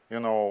Yocto, you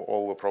know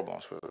all the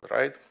problems with it,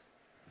 right?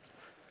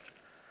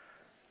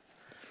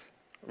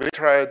 We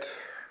tried,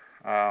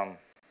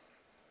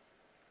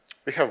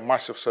 we have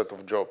massive set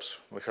of jobs.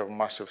 We have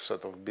massive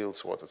set of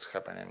builds, what is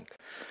happening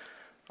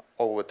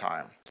all the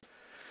time.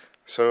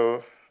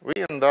 So we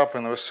end up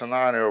in a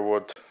scenario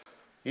where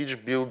each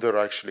builder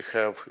actually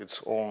have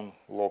its own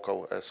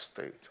local S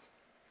state.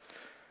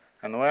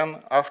 And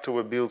when after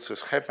the builds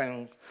is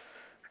happening,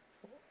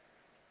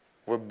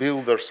 the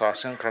builders are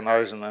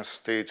synchronizing S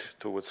state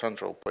to the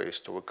central place,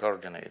 to the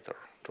coordinator,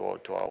 to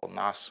our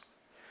NAS.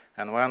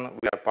 And when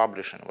we are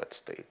publishing that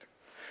state.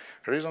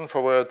 Reason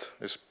for that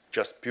is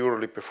just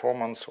purely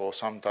performance or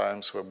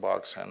sometimes the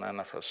bugs in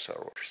NFS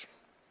servers.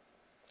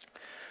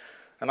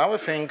 Another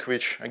thing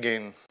which,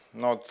 again,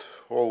 not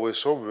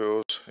always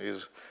obvious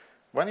is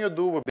when you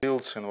do the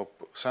builds in the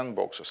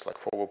sandboxes, like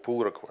for the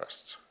pull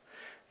requests,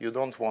 you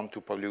don't want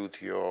to pollute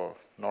your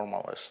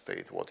normal S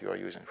state, what you are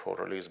using for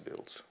release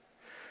builds.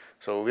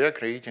 So we are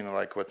creating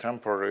like the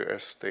temporary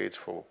S states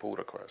for the pull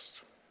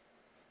requests.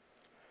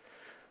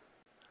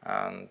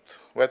 And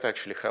that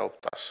actually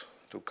helped us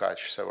to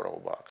catch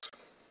several bugs.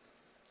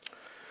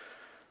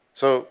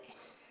 So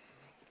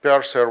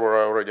PR server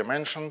I already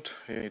mentioned.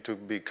 You need to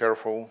be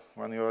careful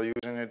when you are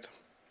using it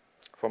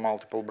for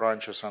multiple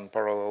branches and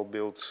parallel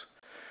builds.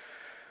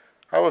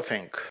 I would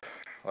think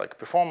like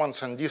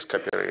performance and disk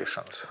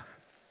operations.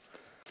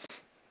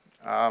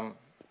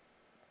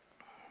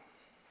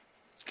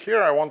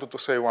 Here I wanted to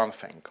say one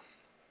thing.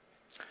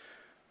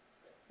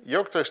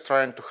 Yocto is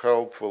trying to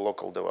help with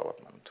local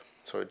development.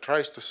 So it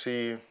tries to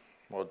see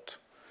what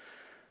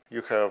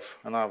you have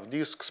enough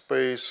disk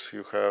space,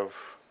 you have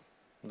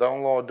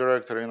download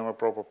directory in a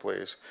proper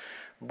place.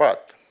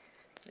 But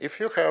if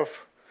you have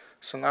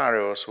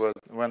scenarios where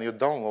when you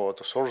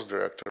download source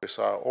directories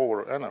are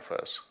over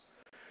NFS,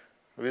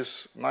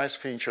 with nice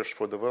features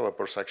for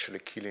developers actually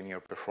killing your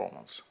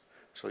performance.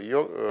 So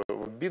your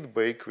bit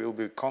bake will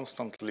be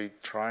constantly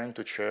trying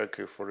to check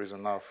if there is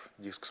enough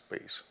disk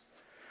space.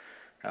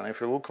 And if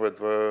you look at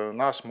the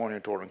NAS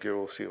monitoring, you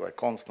will see like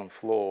constant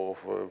flow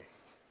of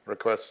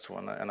requests to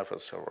an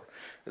NFS server.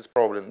 It's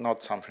probably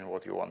not something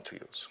what you want to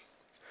use.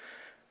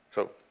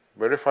 So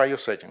verify your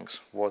settings,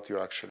 what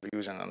you're actually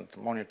using, and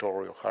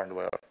monitor your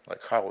hardware,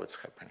 like how it's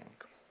happening.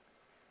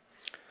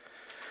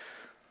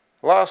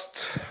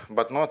 Last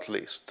but not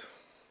least,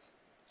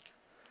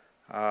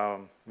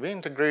 we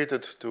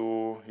integrated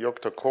to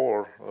Yocto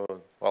core,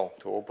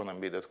 to Open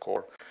Embedded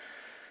Core,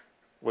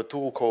 a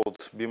tool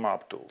called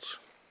Beam-up tools.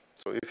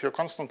 So if you're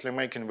constantly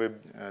making web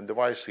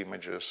device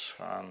images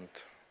and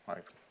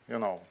like you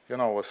know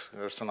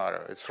the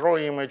scenario, it's raw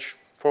image,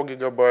 4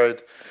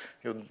 GB,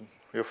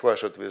 you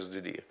flash it with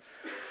DD.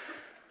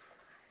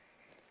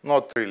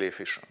 Not really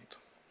efficient,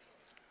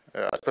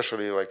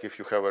 especially like if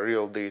you have a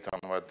real data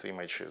on that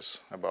image is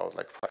about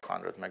like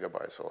 500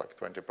 megabytes or like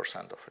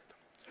 20% of it.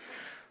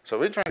 So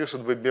we introduced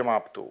it with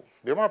Beam-up tool.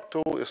 Beam-up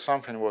tool is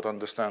something what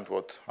understands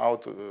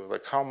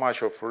how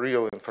much of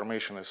real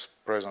information is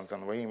present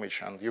in the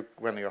image, and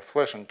when you are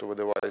flashing to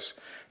the device,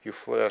 you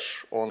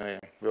flash only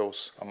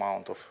those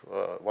amount of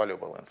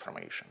valuable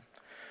information.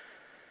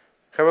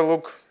 Have a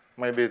look.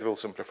 Maybe it will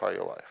simplify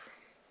your life.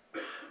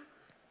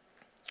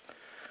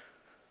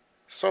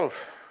 So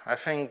I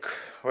think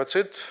that's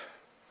it.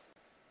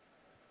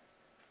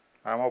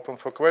 I'm open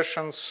for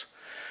questions.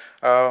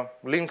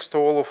 Links to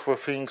all of the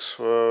things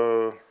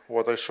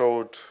what I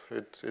showed,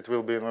 it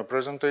will be in my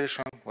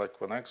presentation, like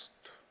the next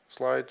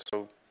slide.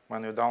 So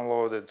when you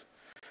download it,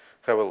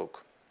 have a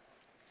look.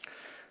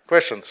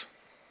 Questions?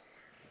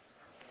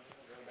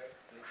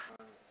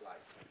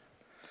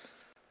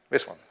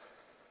 This one.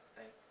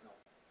 No.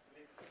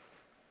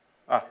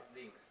 Ah.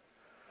 Links.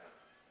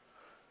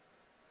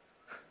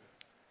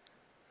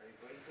 Are you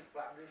going to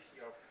publish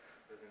your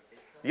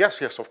presentation?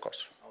 Yes, of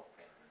course.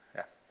 Okay.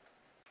 Yeah.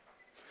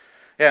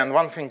 Yeah, and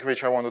one thing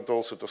which I wanted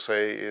also to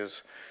say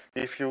is,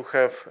 if you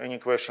have any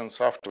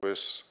questions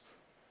afterwards,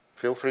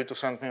 feel free to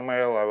send me a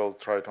mail. I will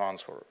try to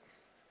answer it.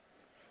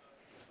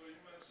 So you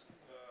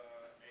mentioned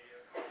AFT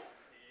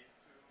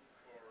tool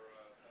for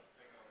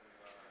testing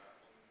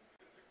on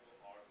physical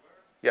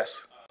hardware. Yes.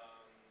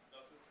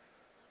 That is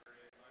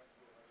very nice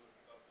to have a look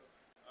at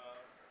that.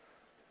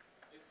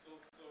 It's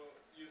also,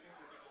 using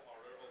physical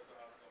hardware also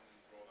has some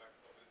drawbacks,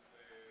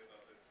 obviously,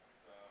 that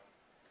it's,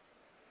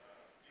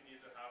 you need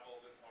to have all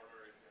this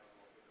hardware if you have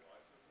local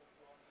devices and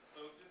so on.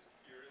 So I was just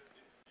curious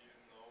if you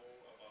know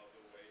about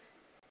the way to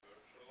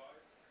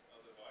virtualize a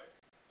device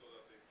so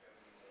that it can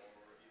more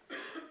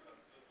easily be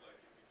tested, like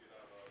if you could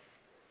have a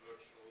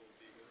virtual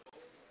vehicle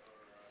or if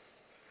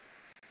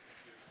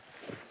you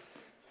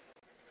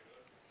something like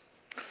that.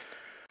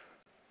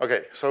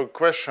 Okay, so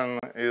question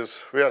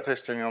is, we are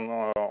testing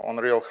on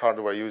real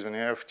hardware using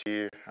AFT,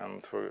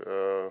 and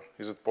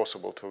is it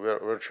possible to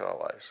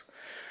virtualize?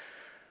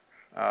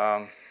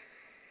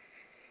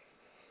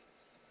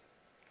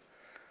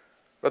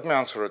 Let me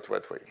answer it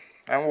that way.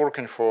 I'm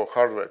working for a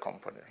hardware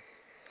company.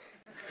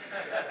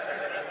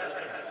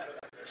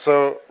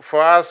 So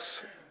for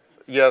us,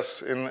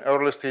 yes, in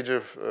early stage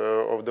of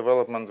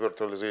development,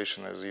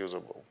 virtualization is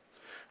usable.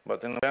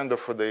 But in the end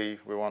of the day,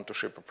 we want to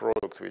ship a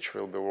product which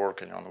will be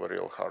working on the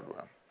real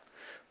hardware.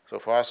 So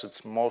for us,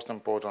 it's most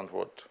important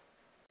what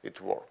it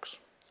works.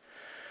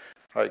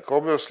 Like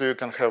obviously, you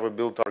can have a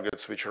build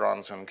targets which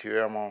runs in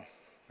QEMU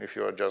if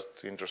you are just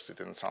interested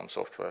in some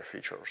software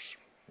features,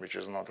 which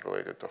is not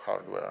related to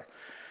hardware.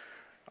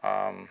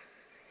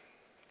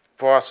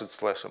 For us,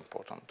 it's less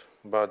important.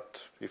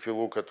 But if you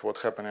look at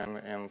what's happening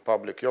in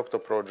public Yocto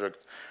project,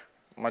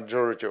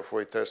 majority of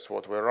we test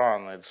what we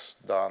run, it's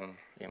done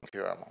in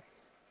QEMU.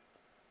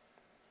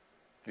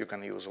 You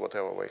can use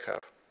whatever we have.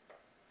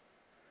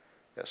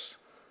 Yes?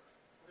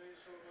 Okay,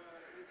 so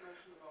you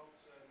mentioned about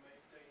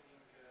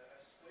maintaining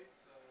S-state.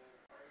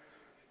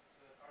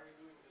 Are you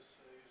doing this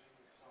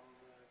using some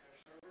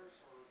cache servers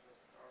or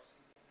just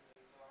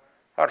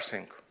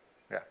rsync? Rsync,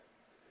 yeah.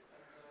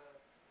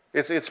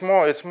 It's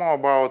more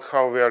about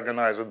how we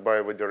organize it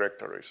by the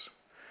directories.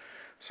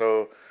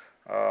 So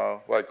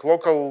like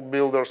local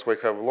builders, we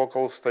have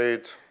local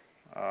state.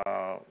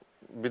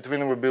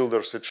 Between the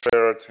builders, it's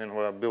shared in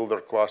the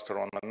builder cluster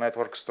on the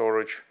network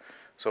storage.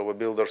 So the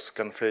builders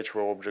can fetch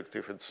the object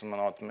if it's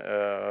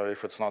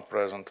not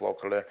present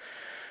locally.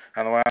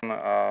 And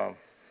when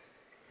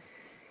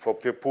for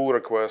pull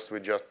requests,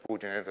 we just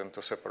put it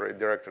into separate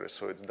directories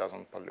so it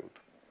doesn't pollute.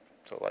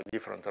 So like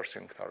different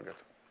rsync target.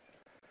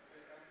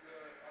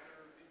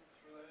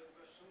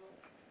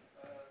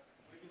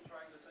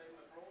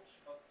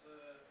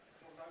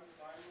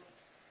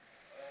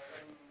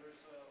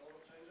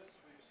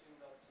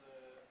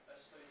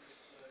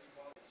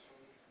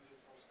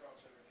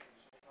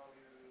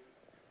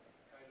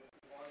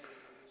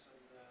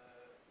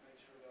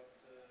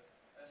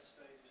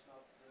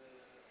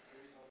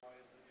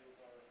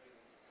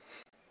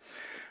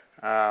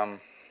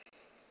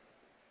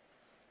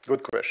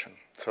 Good question.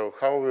 So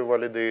how we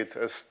validate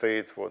a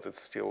state what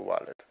it's still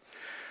valid?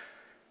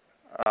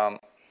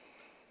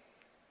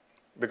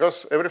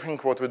 because everything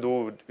what we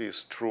do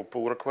is through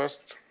pull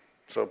request,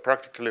 so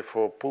practically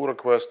for pull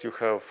request you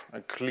have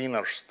a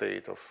cleaner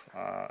state of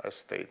a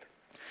state.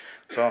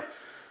 So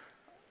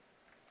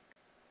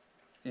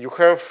you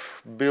have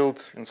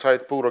build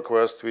inside pull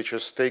request which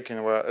is taking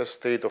a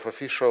state of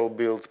official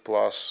build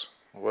plus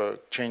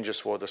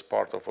changes what is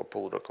part of a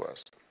pull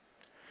request.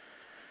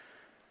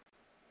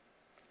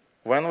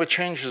 When the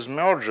change is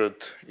merged,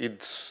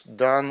 it's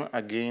done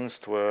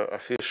against the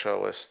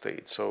official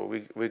state. So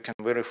we can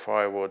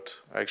verify what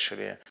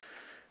actually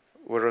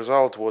the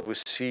result what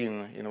we've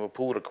seen in the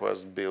pull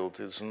request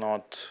build is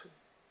not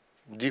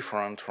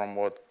different from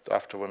what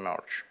after we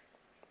merge.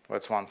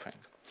 That's one thing.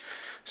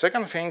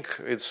 Second thing,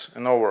 it's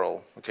an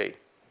overall. Okay,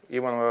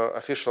 even the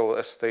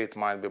official state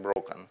might be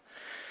broken.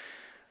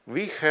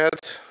 We had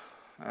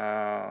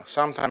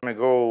some time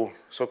ago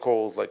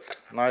so-called like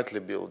nightly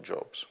build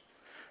jobs,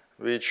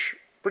 which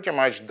pretty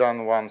much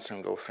done one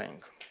single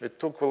thing. It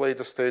took the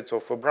latest states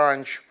of a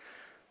branch,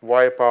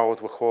 wipe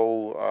out the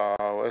whole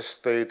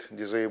state,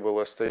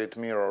 disable state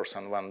mirrors,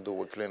 and then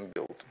do a clean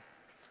build.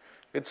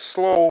 It's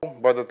slow,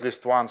 but at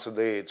least once a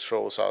day it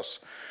shows us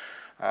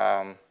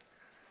how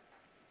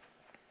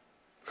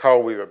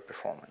we were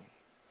performing.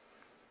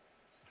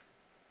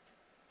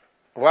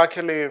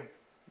 Luckily,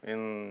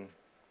 in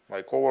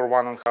like over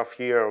 1.5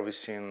 years, we've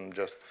seen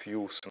just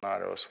few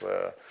scenarios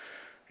where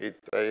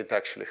it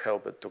actually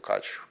helped to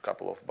catch a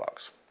couple of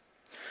bugs.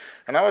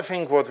 Another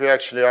thing what we're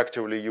actually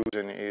actively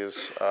using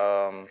is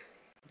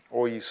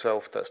OE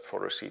self-test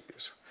for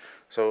recipes.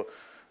 So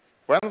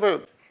when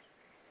the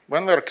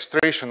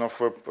orchestration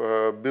of a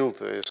build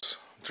is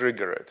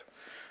triggered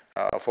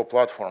for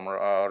platform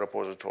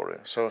repository,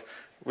 so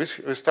we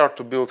start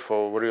to build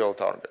for real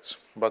targets.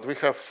 But we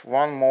have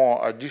one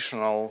more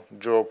additional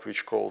job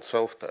which called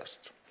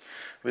self-test.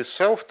 With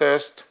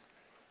self-test,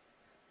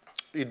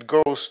 it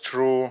goes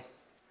through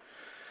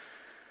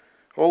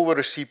all the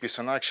recipes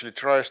and actually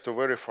tries to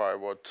verify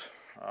what,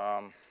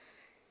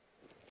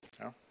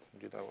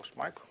 did I lose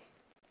mic?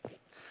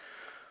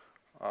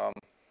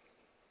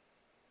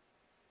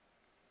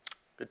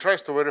 It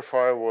tries to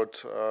verify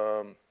what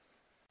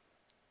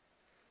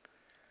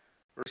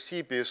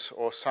recipes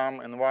or some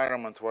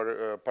environment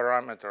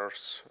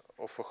parameters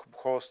of a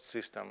host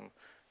system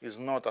is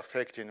not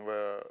affecting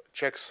the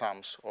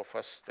checksums of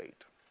a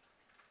state.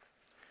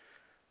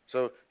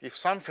 So if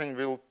something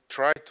will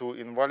try to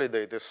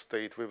invalidate this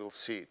state, we will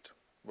see it.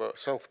 Well,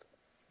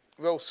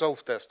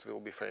 self-test will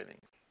be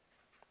failing.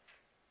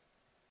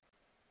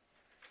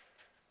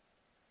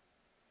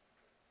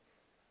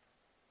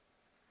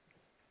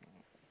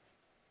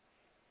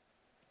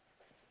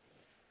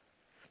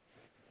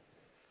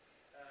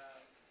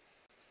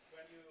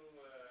 When you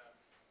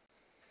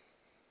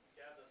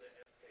gather the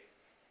estate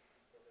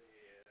for the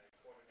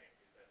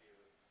coordinates that you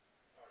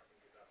are in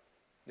GitHub,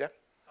 Yeah.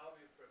 how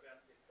do you prevent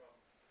it from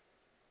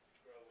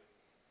growing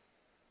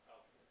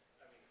out?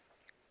 I mean,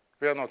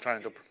 We are not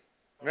trying to.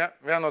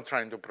 We are not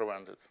trying to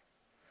prevent it.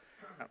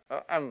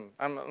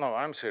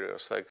 I'm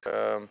serious. Like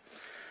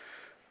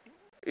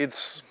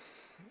it's,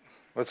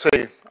 let's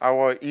say,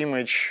 our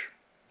image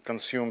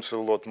consumes a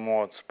lot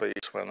more space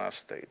than a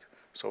state,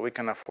 so we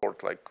can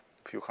afford like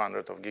a few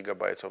hundred of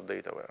gigabytes of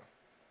data there.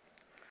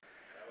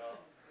 well,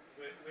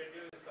 we're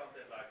doing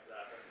something like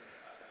that.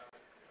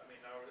 I mean,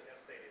 our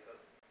estate is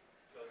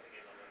closing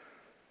in on a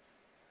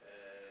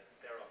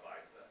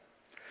terabyte,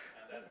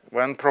 and that's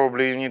When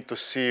probably you need to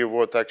see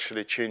what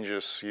actually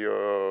changes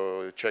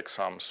your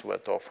checksums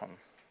that often.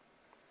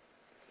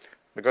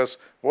 Because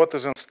what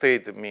is in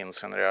state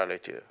means in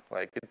reality.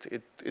 Like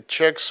it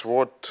checks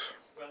what.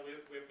 well,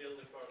 we're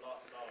building for a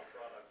lot of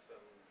products, and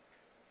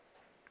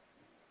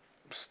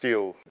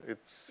Still,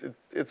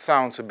 it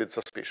sounds a bit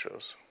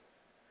suspicious.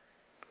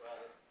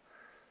 well,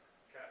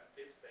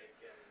 BitBake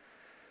and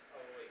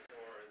always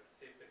or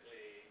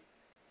typically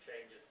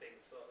changes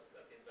things so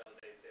that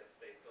invalidates the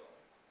estate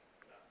all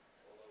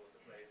over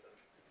the place, and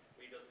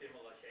we do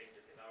similar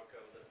changes in our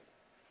code that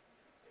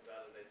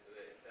invalidates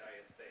the entire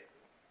estate.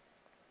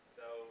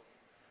 So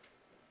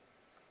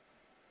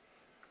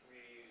we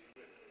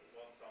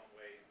want some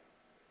way.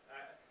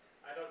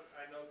 I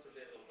know too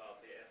little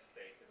about the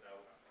estate to know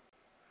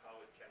how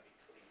it can be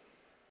cleaned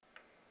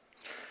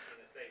in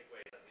a safe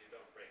way that you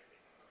don't break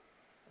things.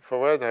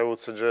 For that, I would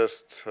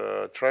suggest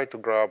try to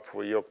grab the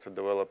Yocto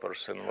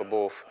developers in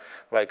both.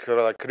 Like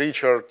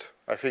Richard,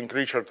 I think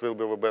Richard will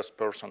be the best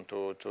person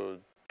to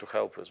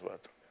help with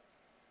that.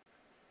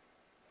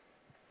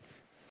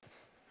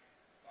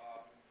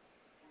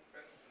 Good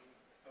question.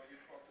 So you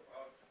talked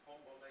about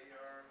combo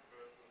layer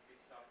versus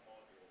big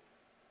submodules.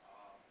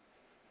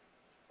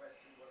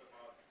 Question, what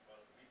about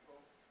repo?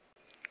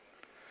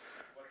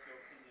 What's your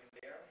opinion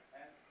there?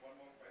 And one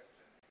more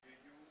question. You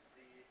use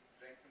the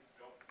Jenkins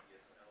job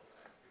DSL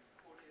and you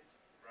put it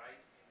right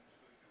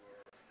into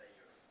your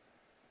layers.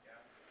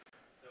 Yeah.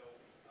 So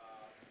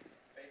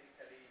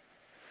basically,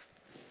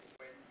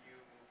 when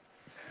you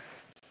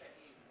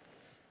change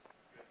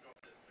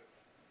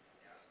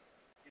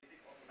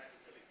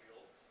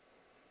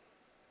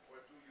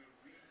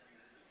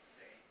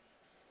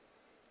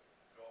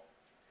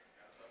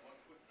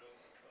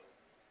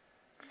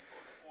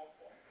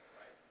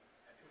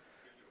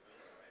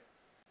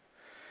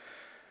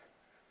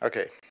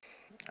Okay,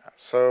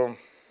 so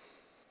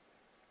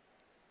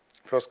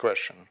first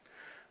question.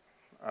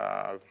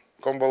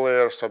 Combo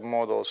layer,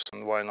 submodules,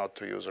 and why not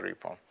to use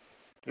repo?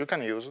 You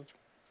can use it.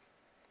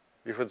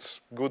 If it's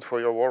good for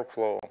your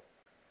workflow,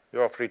 you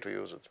are free to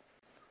use it.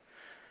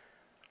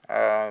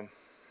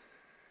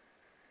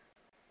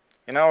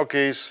 In our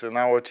case, in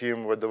our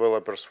team, the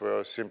developers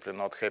were simply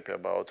not happy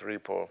about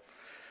repo.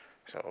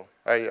 So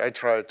I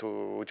try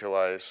to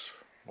utilize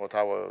what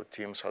our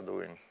teams are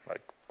doing,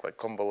 like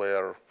combo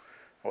layer,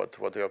 what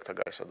the Yocto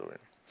guys are doing.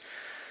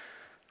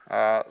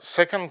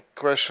 Second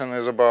question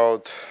is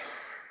about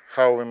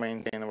how we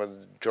maintain the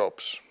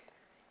jobs.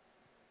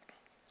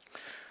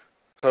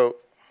 So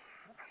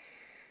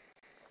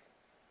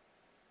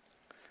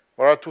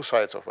there are two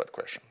sides of that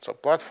question. So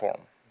platform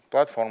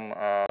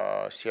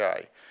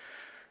CI,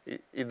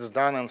 it's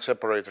done in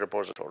separate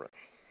repository.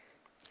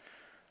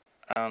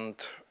 And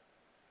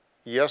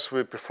yes,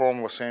 we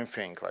perform the same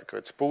thing. Like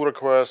it's pull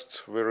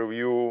requests, we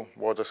review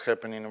what is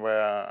happening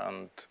where,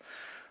 and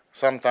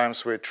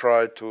sometimes we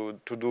try to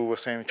do the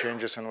same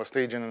changes in the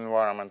staging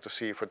environment to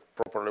see if it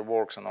properly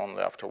works, and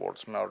only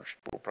afterwards merge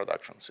to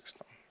production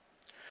system.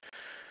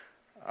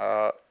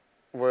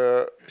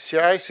 The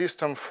CI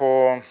system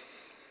for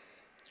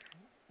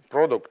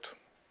product,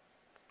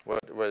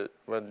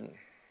 with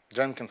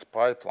Jenkins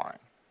pipeline,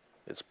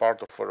 it's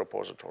part of a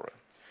repository,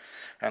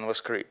 and the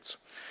scripts.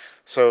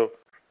 So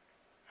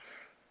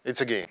it's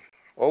again,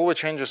 all the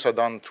changes are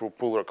done through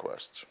pull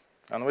requests,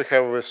 and we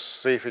have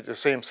the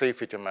same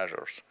safety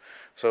measures.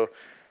 So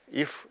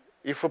if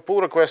a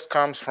pull request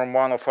comes from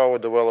one of our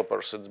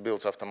developers, it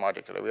builds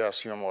automatically. We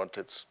assume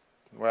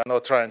we're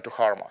not trying to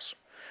harm us.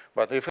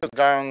 But if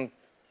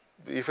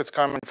it's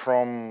coming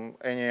from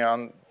any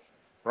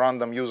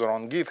random user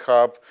on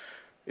GitHub,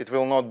 it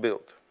will not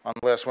build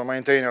unless the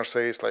maintainer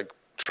says, like,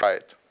 try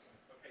it.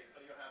 Okay,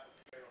 so you have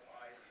a pair of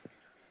eyes in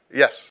between.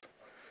 Yes.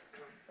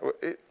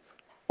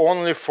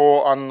 Only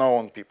for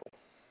unknown people.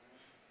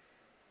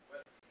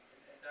 Well,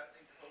 and that's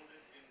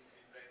encoded in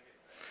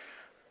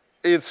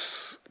Jenkins.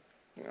 It's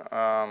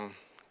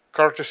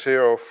courtesy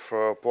of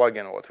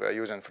plugin what we are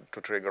using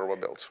to trigger the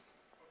builds.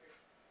 Okay.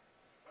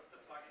 What's the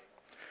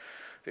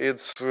plugin?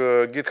 It's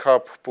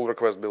GitHub pull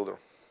request builder.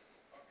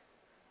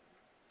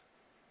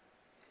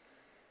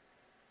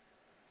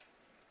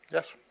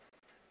 Yes.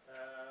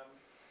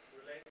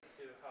 Related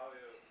to how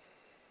you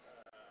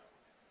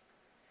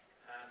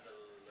handle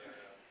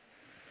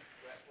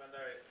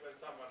when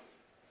someone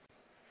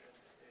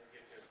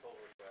gives you a pull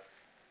request.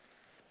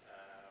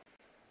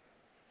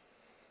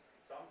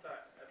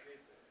 Sometimes, at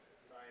least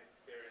my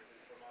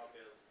experiences from our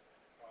builds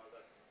are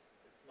that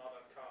it's not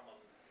uncommon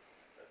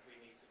that we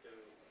need to do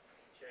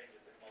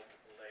changes in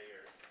multiple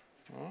layers.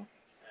 Mm-hmm.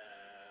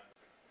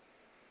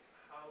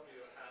 How do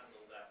you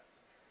handle that?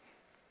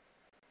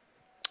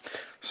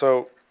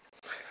 So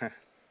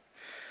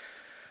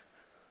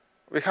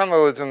we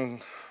handle it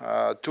in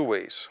two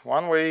ways.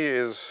 One way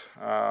is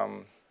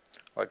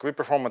like we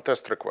perform a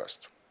test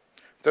request.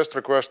 Test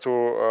request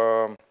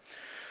to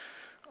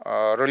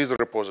release the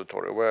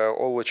repository where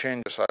all the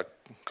changes are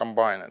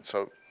combined.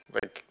 So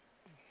like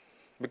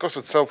because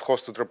it's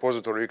self-hosted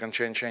repository, you can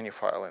change any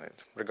file in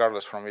it,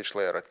 regardless from which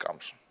layer it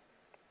comes.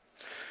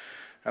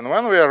 And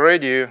when we are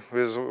ready,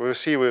 we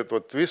see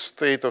what this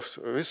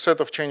set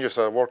of changes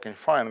are working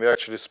fine, we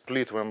actually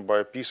split them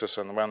by pieces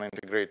and then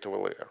integrate to a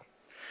layer.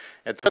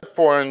 At that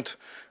point,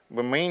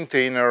 the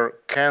maintainer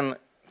can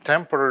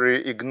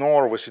temporarily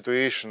ignore the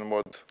situation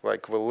what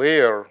like the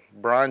layer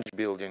branch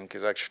building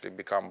is actually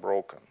become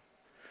broken.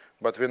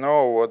 But we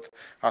know what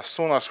as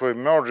soon as we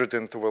merge it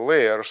into the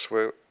layers,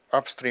 the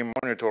upstream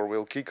monitor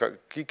will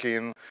kick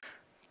in,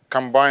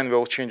 combine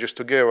those changes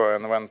together,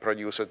 and then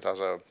produce it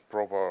as a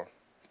proper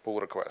pull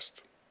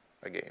request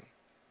again.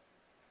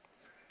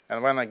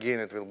 And then again,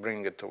 it will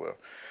bring it to a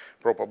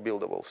proper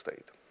buildable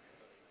state.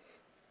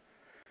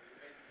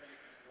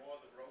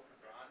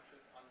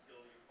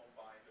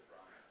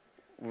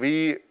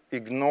 We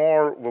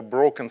ignore the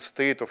broken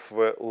state of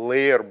the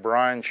layer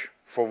branch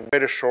for a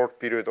very short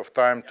period of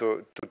time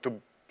to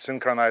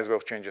synchronize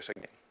those changes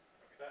again.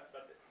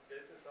 But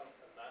this is a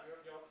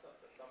manual job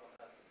that someone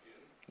has to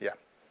do? Yeah.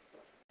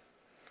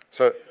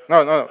 So,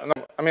 no.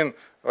 I mean,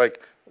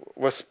 like,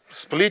 was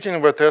splitting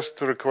the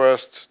test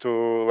request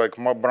to like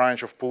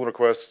branch of pull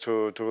requests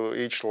to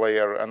each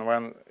layer, and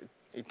when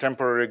it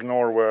temporarily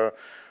ignore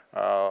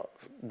the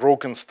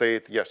broken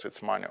state, yes,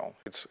 it's manual.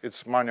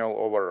 It's manual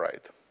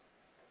override.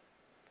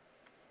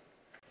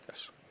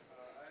 Yes.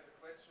 I have a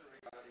question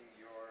regarding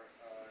your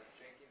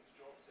Jenkins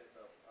job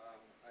setup.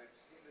 I've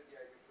seen that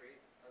you create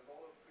a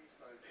lot of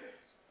freestyle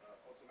jobs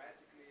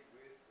automatically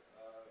with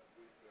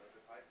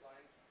the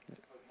pipeline.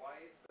 But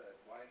why is that?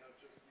 Why not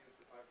just use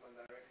the pipeline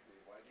directly?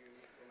 Why do you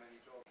need so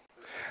many jobs?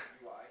 Does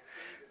it UI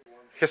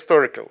thing?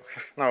 Historical.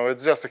 No,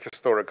 it's just a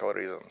historical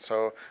reason.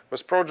 So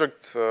this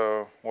project,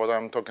 what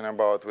I'm talking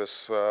about with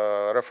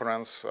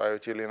reference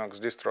IoT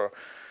Linux distro,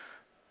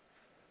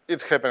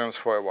 it happens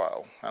for a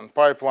while, and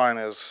pipeline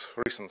is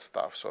recent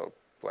stuff, so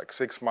like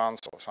 6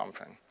 months or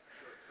something.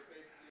 Sure. So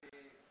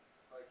basically,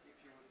 like if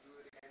you would do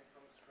it again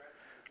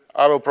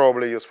I will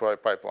probably use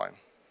pipeline.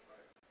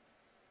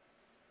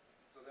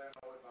 So there are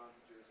no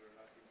advantages or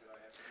nothing that I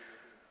have to be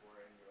looking for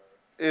in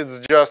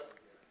your...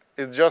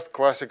 It's just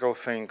classical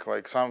thing.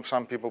 Like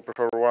some people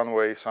prefer one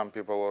way, some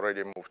people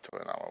already moved to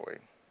another way.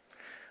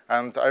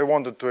 And I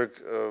wanted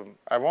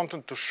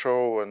to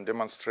show and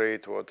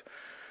demonstrate what,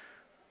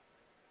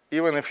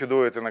 even if you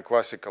do it in a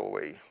classical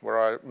way,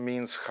 where it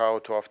means how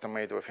to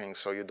automate the things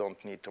so you don't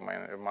need to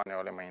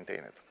manually maintain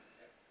it.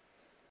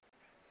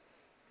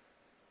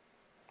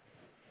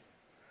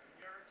 In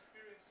your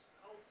experience,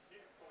 how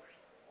difficult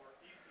or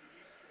easy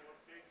it is to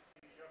update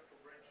the Yocto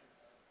branches,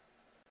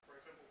 for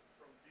example,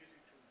 from busy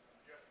to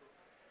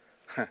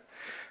Yocto?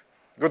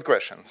 Good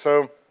question.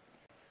 So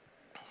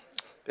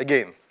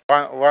again,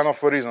 one of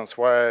the reasons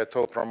why I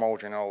told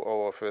promoting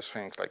all of these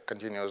things like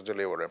continuous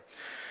delivery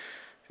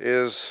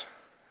is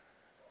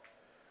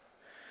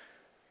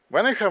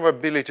when you have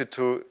ability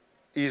to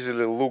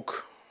easily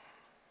look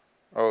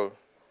or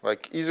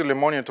like easily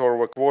monitor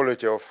the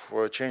quality of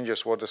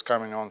changes what is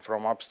coming on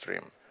from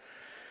upstream,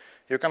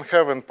 you can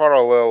have in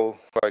parallel,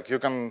 like you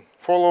can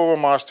follow a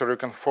master, you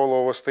can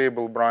follow a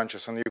stable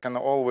branches, and you can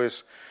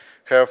always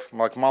have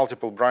like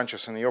multiple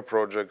branches in your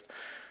project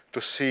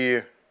to see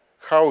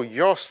how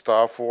your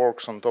stuff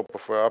works on top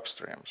of the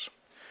upstreams.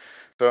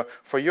 So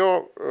for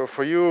you,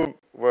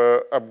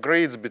 the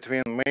upgrades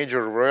between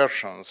major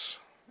versions,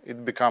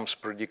 it becomes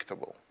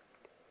predictable.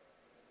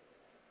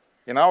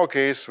 In our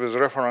case, with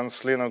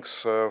reference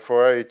Linux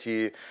for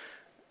IoT,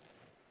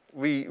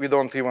 we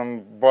don't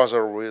even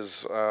bother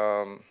with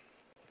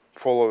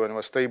following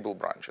the stable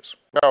branches.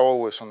 We are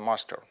always on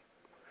master.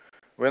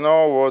 We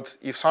know what,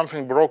 if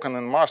something broken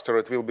in master,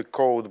 it will be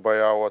coded by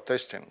our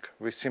testing.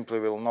 We simply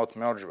will not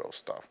merge those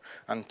stuff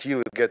until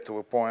it gets to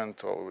a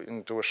point or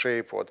into a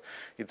shape what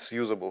it's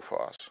usable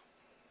for us.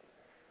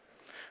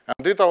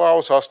 And it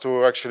allows us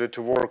to actually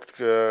to work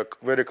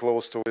very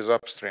close to with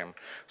upstream.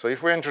 So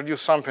if we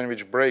introduce something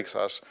which breaks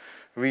us,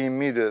 we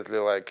immediately,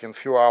 like in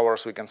few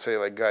hours, we can say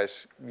like,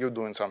 guys, you're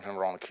doing something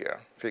wrong here,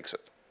 fix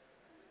it.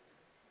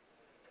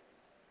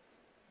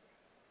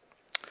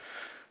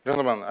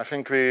 Gentlemen, I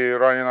think we're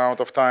running out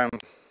of time.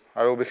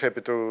 I will be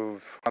happy to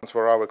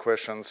answer our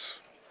questions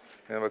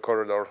in the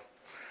corridor,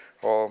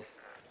 or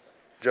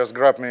just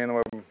grab me in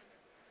the